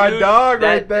my dude, dog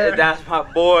right there. That's my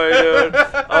boy, dude.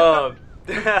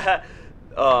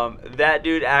 That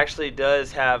dude actually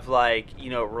does have, like,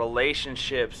 you know,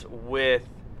 relationships with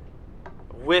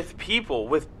people,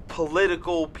 with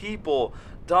political people.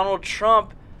 Donald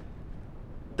Trump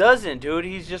doesn't, dude.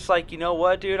 He's just like, you know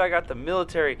what, dude, I got the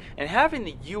military. And having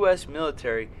the U.S.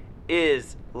 military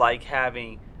is like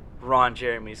having Ron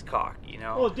Jeremy's cock, you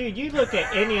know? Well, dude, you look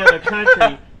at any other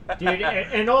country, dude,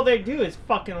 and all they do is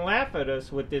fucking laugh at us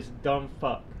with this dumb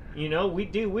fuck. You know,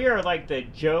 we are like the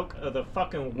joke of the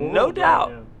fucking world. No right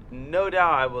doubt. now. No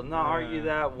doubt. I will not argue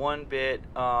that one bit.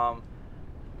 And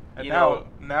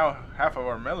now half of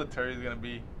our military is going to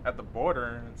be at the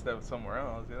border instead of somewhere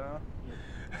else, you know?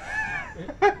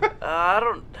 I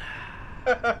don't...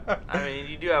 I mean,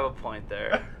 you do have a point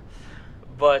there.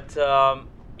 But,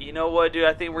 you know what, dude?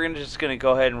 I think we're just going to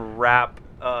go ahead and wrap...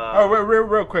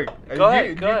 real quick. Go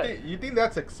ahead. You think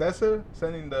that's excessive,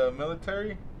 sending the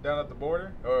military down at the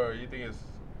border? Or you think it's...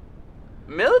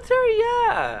 Military,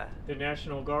 yeah. The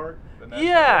National Guard.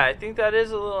 Yeah, I think that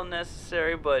is a little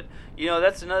necessary, but you know,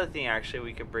 that's another thing actually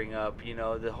we could bring up. You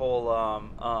know, the whole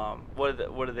what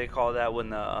do they call that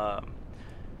when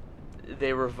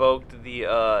they revoked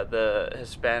the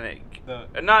Hispanic,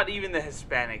 not even the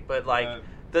Hispanic, but like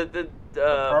the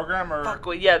program or fuck,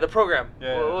 yeah, the program.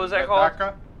 Yeah, what was that called?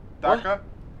 DACA.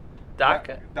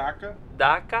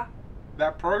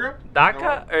 That program?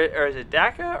 DACA, or is it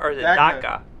DACA or is it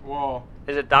DACA? Well,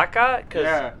 is it DACA? Because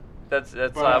yeah. That's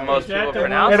But most is that people the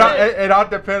pronounce one- it. It all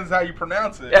depends how you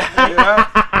pronounce it. You know?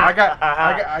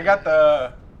 I got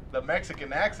the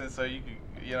Mexican accent, so you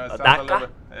know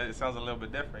it sounds a little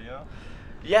bit different, you know.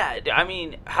 Yeah, I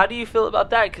mean, how do you feel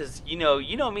about that? Because you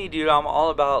know me, dude. I'm all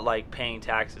about like paying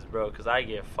taxes, bro. Because I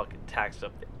get fucking taxed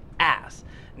up the ass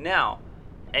now.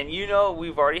 And you know,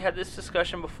 we've already had this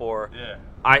discussion before. Yeah.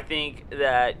 I think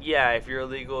that if you're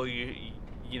illegal,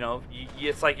 you know,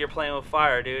 it's like you're playing with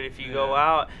fire, dude. If you go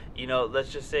out, you know,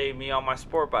 let's just say me on my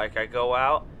sport bike, I go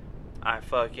out, I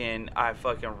fucking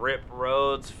rip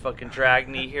roads, fucking drag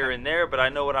me here and there, but I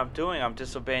know what I'm doing. I'm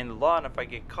disobeying the law, and if I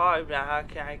get caught, how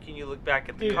can you look back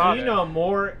at the Dude, cop? do you know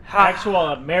more actual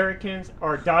Americans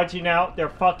are dodging out their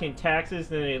fucking taxes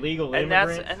than illegal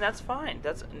immigrants? And that's fine.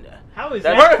 How is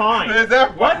that's- that fine? Is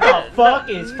that What fine? the fuck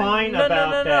is fine about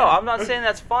that? No. I'm not saying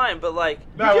that's fine, but like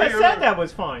You just said that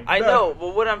was fine. I know,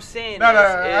 but what I'm saying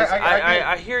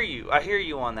I hear you. I hear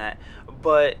you on that.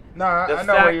 But the I know what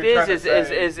fact you're trying to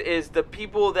say. is the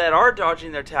people that are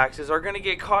dodging their taxes are going to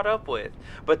get caught up with,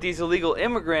 but these illegal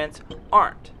immigrants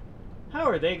aren't. How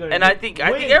are they going to? And I think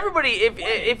everybody,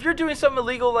 if you're doing something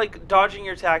illegal like dodging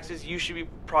your taxes, you should be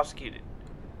prosecuted.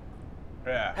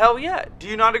 Yeah. Hell yeah. Do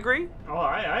you not agree? Oh,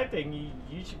 I think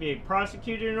you should be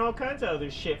prosecuted and all kinds of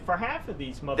other shit for half of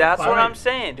these motherfuckers. That's what I'm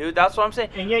saying, dude. That's what I'm saying.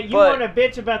 And yet you want to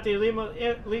bitch about the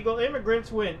illegal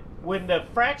immigrants when the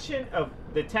fraction of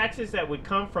the taxes that would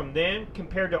come from them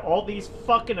compared to all these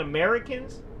fucking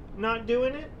Americans not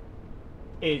doing it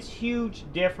is huge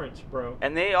difference, bro.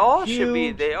 And they all should be.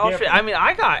 Huge They all should. difference. I mean,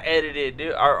 I got edited,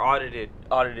 dude. Or edited.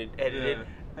 Yeah.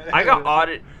 I got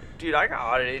audited. Dude, I got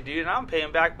audited, dude, and I'm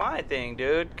paying back my thing,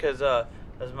 dude, because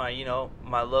as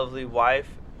my lovely wife,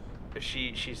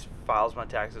 she files my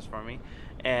taxes for me,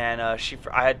 and I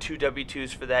had 2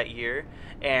 W-2s for that year,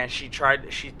 and she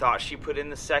thought she put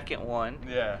in the second one,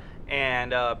 Yeah.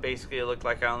 and basically it looked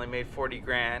like I only made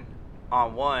 $40,000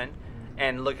 on one.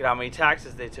 And look at how many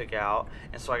taxes they took out,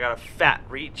 and so I got a fat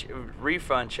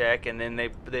refund check, and then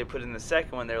they put in the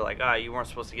second one. They're like, you weren't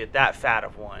supposed to get that fat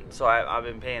of one, so I've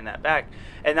been paying that back,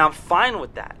 and I'm fine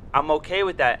with that. I'm okay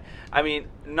with that. I mean,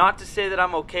 not to say that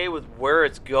I'm okay with where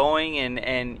it's going,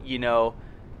 and you know,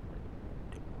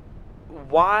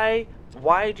 why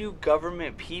do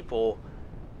government people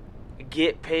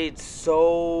get paid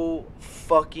so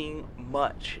fucking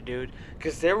much, dude?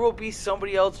 Because there will be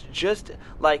somebody else just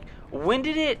like,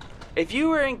 if you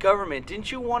were in government,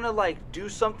 didn't you want to like do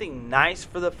something nice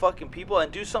for the fucking people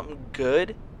and do something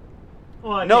good?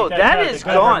 Well, I No, think that's that how is the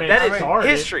gone. government That is started.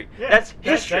 history. Yeah, That's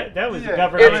history. That was Yeah. the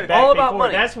government It's back all about before.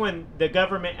 money. That's when the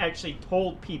government actually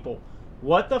told people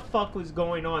what the fuck was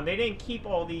going on. They didn't keep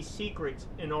all these secrets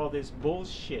and all this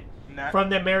bullshit from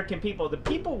the American people. The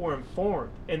people were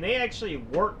informed, and they actually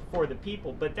worked for the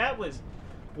people. But that was,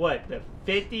 what, the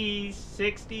 50s,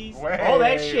 60s? All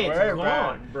that shit's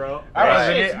gone, bro.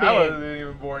 I wasn't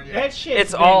even born yet. That shit's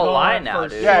It's been all gone lie now, for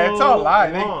dude. Yeah, so it's all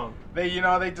lie. long. They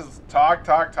just talk,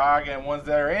 and once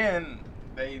they're in,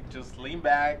 they just lean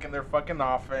back in their fucking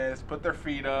office, put their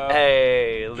feet up.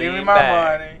 Hey, give lean me my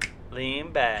back. money.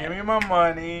 Lean back. Give me my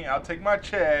money. I'll take my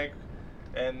check.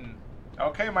 And,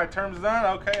 okay, my term's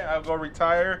done. Okay, I'll go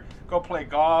retire. Go play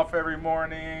golf every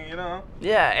morning, you know?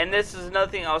 Yeah, and this is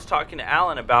another thing I was talking to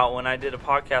Alan about when I did a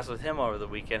podcast with him over the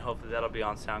weekend. Hopefully that'll be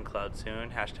on SoundCloud soon.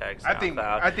 Hashtag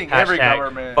SoundCloud. I think every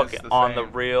government fucking is the on same. the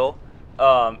real.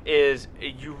 Is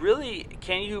you really,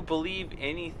 can you believe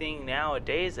anything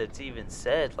nowadays that's even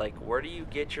said? Like, where do you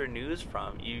get your news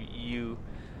from?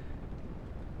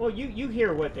 Well, you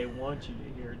hear what they want you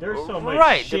to hear. There's so much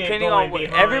right, shit depending going on what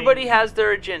behind. everybody has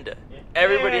their agenda.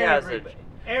 Everybody has it.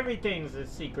 Everything's a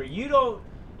secret. You don't,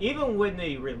 even when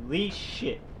they release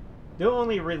shit, they're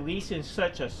only releasing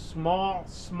such a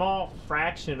small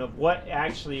fraction of what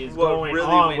actually is going really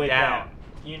on went with down.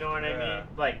 that. You know what I mean?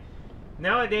 Like,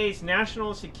 nowadays,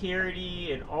 national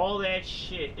security and all that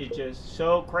shit is just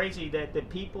so crazy that the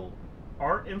people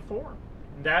aren't informed.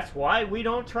 That's why we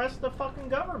don't trust the fucking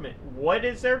government. What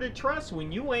is there to trust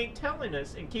when you ain't telling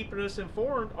us and keeping us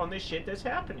informed on the shit that's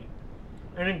happening?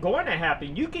 And then going to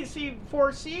happen. You can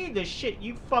foresee the shit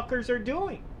you fuckers are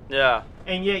doing. Yeah.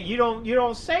 And yet you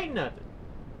don't say nothing.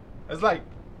 It's like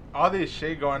all this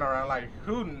shit going around. Like,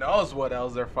 who knows what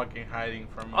else they're fucking hiding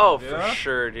from us? Oh, you for know?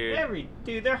 sure, dude.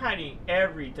 Dude, they're hiding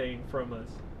everything from us.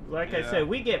 Like I said,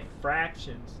 we get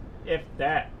fractions, if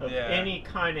that, of any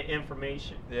kind of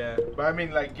information. Yeah, but I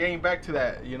mean, like, getting back to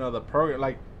that, you know, the program,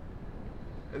 like,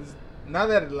 it's not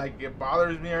that it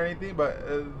bothers me or anything,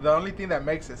 but the only thing that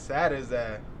makes it sad is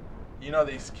that, you know,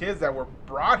 these kids that were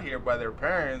brought here by their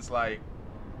parents, like,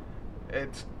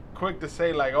 it's quick to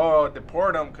say, like, oh,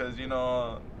 deport them because, you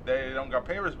know, they don't got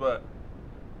papers, but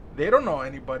they don't know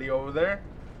anybody over there.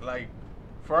 Like,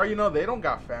 for all you know, they don't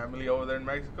got family over there in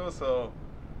Mexico, so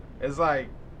it's like,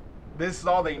 this is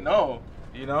all they know,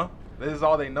 you know? This is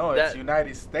all they know. It's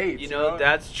United States. You know,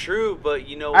 that's true, but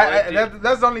you know what?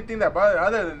 That's the only thing that bothers.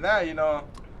 Other than that, you know,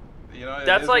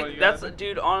 that's like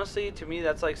dude. Honestly, to me,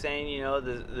 that's like saying, you know,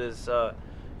 this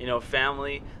you know,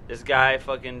 family. This guy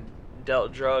fucking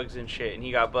dealt drugs and shit, and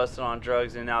he got busted on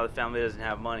drugs, and now the family doesn't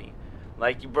have money.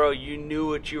 Like, bro, you knew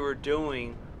what you were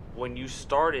doing when you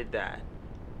started that.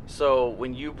 So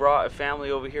when you brought a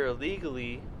family over here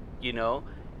illegally, you know,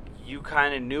 you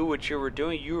kind of knew what you were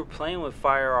doing. You were playing with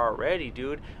fire already,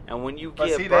 dude. And when you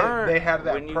get burned, they had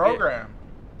that program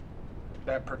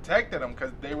that protected them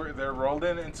because they're rolled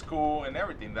in school and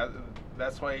everything.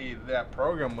 That's why that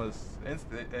program was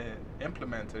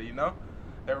implemented. You know,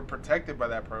 they were protected by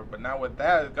that program. But now with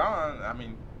that gone, I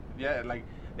mean, yeah, like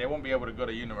they won't be able to go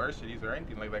to universities or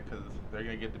anything like that because they're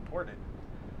gonna get deported.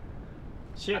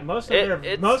 Shit, most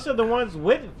of the ones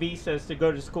with visas to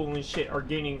go to school and shit are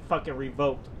getting fucking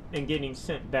revoked and getting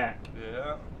sent back.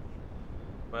 Yeah.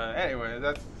 But anyway,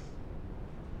 that's,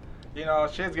 you know,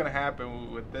 shit's gonna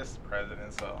happen with this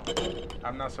president, so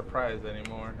I'm not surprised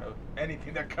anymore of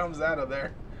anything that comes out of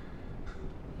there.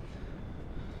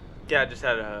 Yeah, I just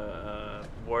had a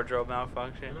wardrobe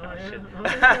malfunction. Oh, yeah. Shit. Oh,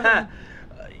 yeah.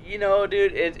 You know,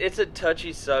 dude, it's a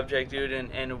touchy subject, dude,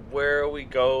 and where we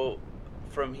go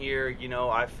from here, you know,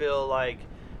 I feel like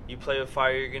you play with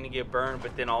fire, you're gonna get burned,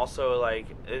 but then also, like,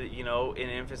 you know, in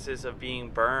emphasis of being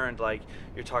burned, like,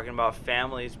 you're talking about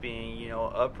families being, you know,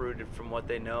 uprooted from what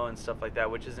they know and stuff like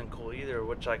that, which isn't cool either,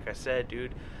 which, like I said,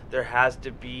 dude, there has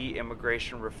to be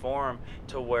immigration reform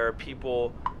to where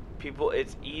people,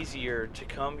 it's easier to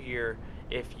come here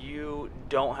if you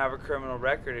don't have a criminal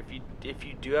record. If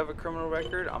you do have a criminal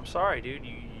record, I'm sorry, dude,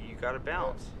 you gotta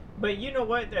bounce. But you know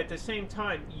what? At the same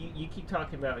time, you keep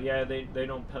talking about, yeah, they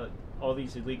don't pay, all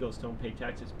these illegals don't pay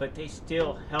taxes, but they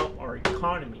still help our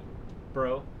economy,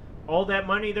 bro. All that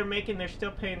money they're making, they're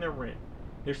still paying their rent.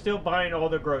 They're still buying all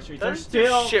their groceries. They're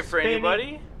still shit for spending,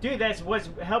 anybody. Dude, that's what's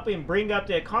helping bring up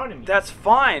the economy. That's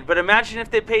fine, but imagine if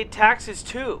they paid taxes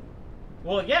too.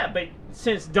 Well, yeah, but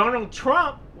since Donald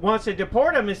Trump wants to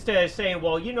deport them instead of saying,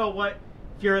 well, you know what,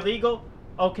 if you're illegal,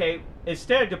 okay,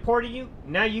 instead of deporting you,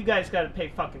 now you guys got to pay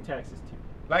fucking taxes too.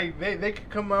 Like they could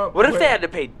come up. What if they had to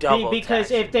pay double? Because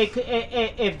taxes?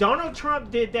 if Donald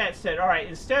Trump did that, said, all right,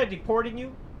 instead of deporting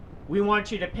you, we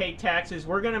want you to pay taxes.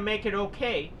 We're gonna make it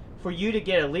okay for you to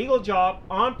get a legal job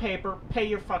on paper, pay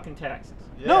your fucking taxes.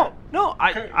 No,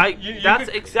 that's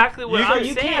could- exactly what So I'm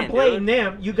you saying. can't blame dude.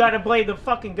 them. You got to blame the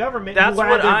fucking government. That's who what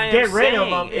rather I am get rid saying. of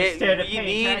them instead of We paying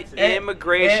need taxes.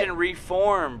 immigration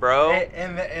reform, bro.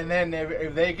 And then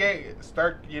if they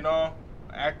start,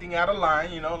 acting out of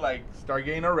line, like start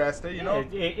getting arrested, you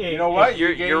know what?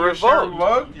 You're getting your shit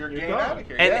revoked. You're You're getting gone. out of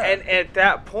here. And at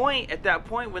that point,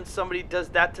 when somebody does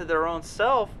that to their own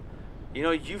self,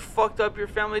 you fucked up your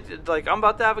family. Like, I'm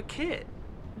about to have a kid.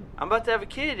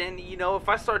 And if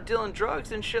I start dealing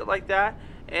drugs and shit like that,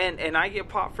 and I get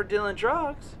popped for dealing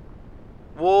drugs,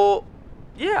 well,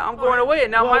 yeah, I'm going away,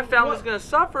 and now my family's gonna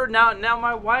suffer. Now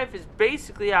my wife is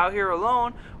basically out here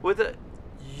alone with a.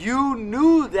 You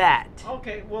knew that.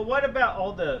 Okay, well, what about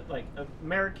all the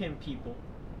American people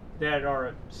that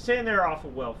are sitting there off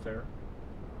of welfare,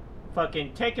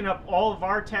 fucking taking up all of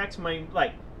our tax money?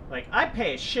 Like I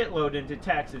pay a shitload into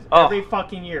taxes every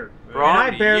fucking year, Bro, and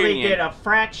I'm I barely union. get a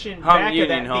fraction I'm back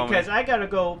union, of that homie. because I gotta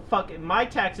go fucking. My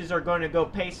taxes are going to go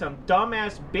pay some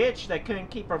dumbass bitch that couldn't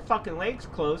keep her fucking legs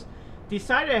closed.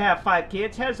 Decided to have 5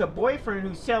 kids, has a boyfriend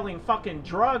who's selling fucking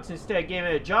drugs instead of giving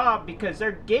it a job because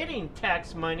they're getting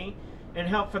tax money and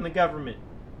help from the government.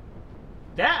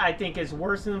 That, I think, is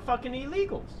worse than fucking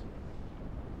illegals.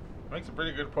 Makes a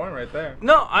pretty good point right there.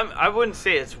 No, I wouldn't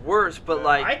say it's worse, but Yeah.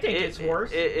 like I think it's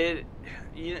worse.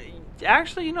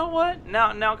 Actually, you know what?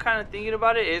 Now, kind of thinking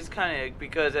about it, it's kind of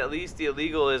because at least the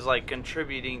illegal is like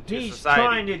contributing to He's society.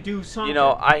 trying to do something.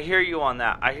 I hear you on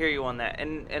that.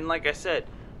 And like I said,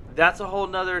 that's a whole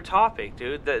nother topic,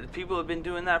 dude. That people have been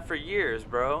doing that for years,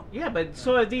 bro. Yeah, but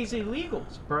so are these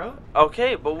illegals, bro.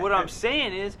 Okay, but what I'm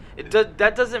saying is,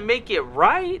 that doesn't make it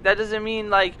right. That doesn't mean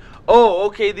like, oh,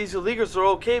 okay, these illegals are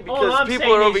okay because I'm people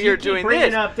saying are is over you here keep doing bringing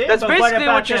this. up them, That's but basically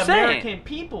about what you're the saying. American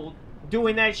people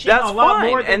doing that shit That's a lot fine,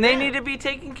 more than and they that. need to be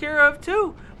taken care of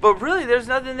too. But really, there's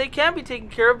nothing they can be taken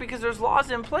care of because there's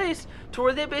laws in place to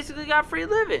where they basically got free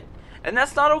living. And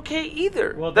that's not okay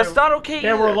either. Well, that's not okay either.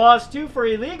 There were laws too for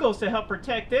illegals to help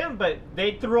protect them, but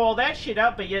they threw all that shit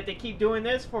out. But yet they keep doing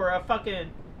this for a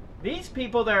fucking these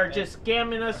people that are just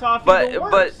scamming us off. even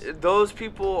worse. But those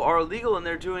people are illegal and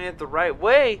they're doing it the right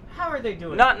way. How are they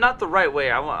doing? Not the right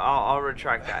way. I'll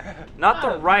retract that. Not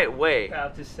the right way.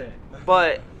 About to say.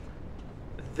 But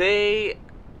they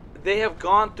have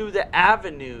gone through the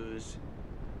avenues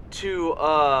to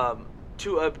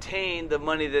obtain the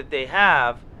money that they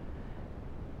have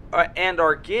and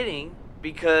are getting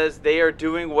because they are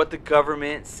doing what the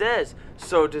government says.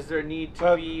 So does there need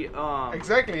to be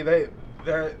Exactly. They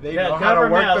The know how to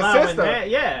work the allowing system. that,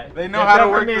 yeah. They know how to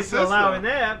work the government's system. allowing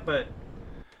that, but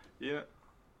Yeah.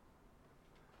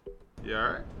 You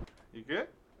alright? You good?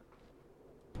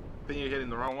 I think you're hitting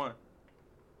the wrong one.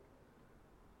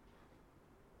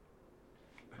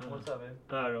 What's up, man?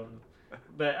 I don't know.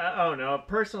 But I don't know.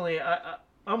 Personally,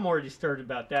 I'm more disturbed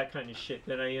about that kind of shit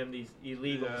than I am these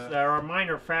illegals Yeah. that are a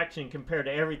minor fraction compared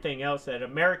to everything else that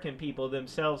American people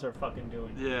themselves are fucking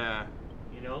doing. Yeah.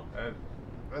 You know?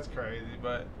 That's crazy,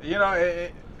 but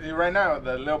right now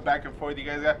the little back and forth you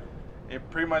guys got, it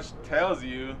pretty much tells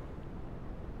you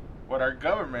what our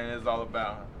government is all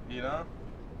about.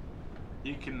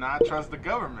 You cannot trust the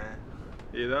government.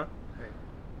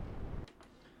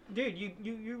 Dude,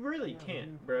 you really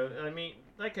can't, bro. I mean,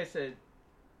 like I said,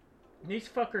 these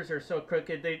fuckers are so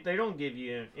crooked. They don't give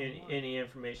you any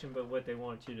information but what they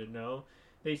want you to know.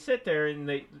 They sit there and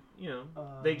they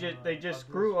just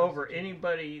screw over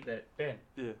anybody that Ben.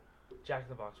 Yeah. Jack in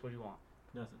the Box. What do you want?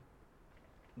 nothing.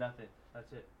 Nothing.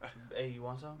 That's it. Hey, you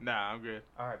want some? Nah, I'm good.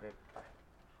 All right, babe.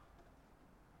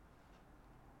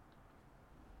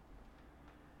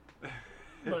 Bye.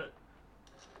 But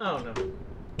I don't know.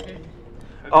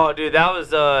 Oh, dude, that was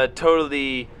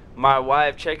totally my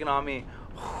wife checking on me.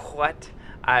 What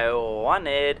I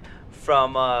wanted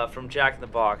from Jack in the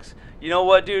Box. You know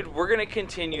what, dude? We're gonna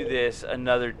continue this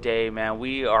another day, man.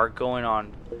 We are going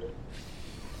on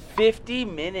 50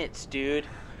 minutes, dude.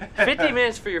 50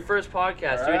 minutes for your first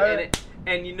podcast, dude. Alright.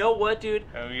 And you know what, dude?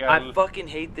 I fucking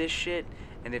hate this shit.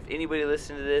 And if anybody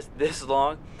listens to this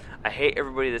long, I hate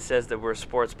everybody that says that we're a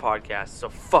sports podcast. So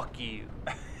fuck you.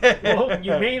 Well,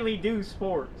 you mainly do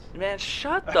sports. Man,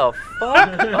 shut the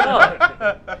fuck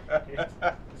up.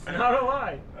 It's not a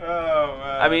lie. Oh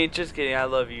man. I mean, just kidding. I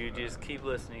love you. Just keep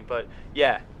listening. But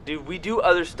yeah, dude, we do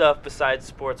other stuff besides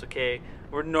sports, okay?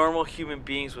 We're normal human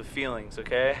beings with feelings,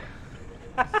 okay?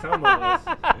 Some of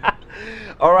us.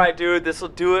 All right, dude, this will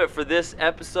do it for this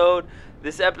episode.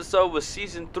 This episode was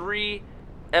season 3,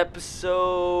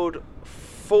 episode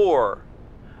 4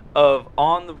 of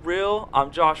On the Real.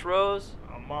 I'm Josh Rose.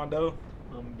 I'm Mondo.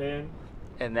 I'm Ben.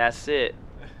 And that's it.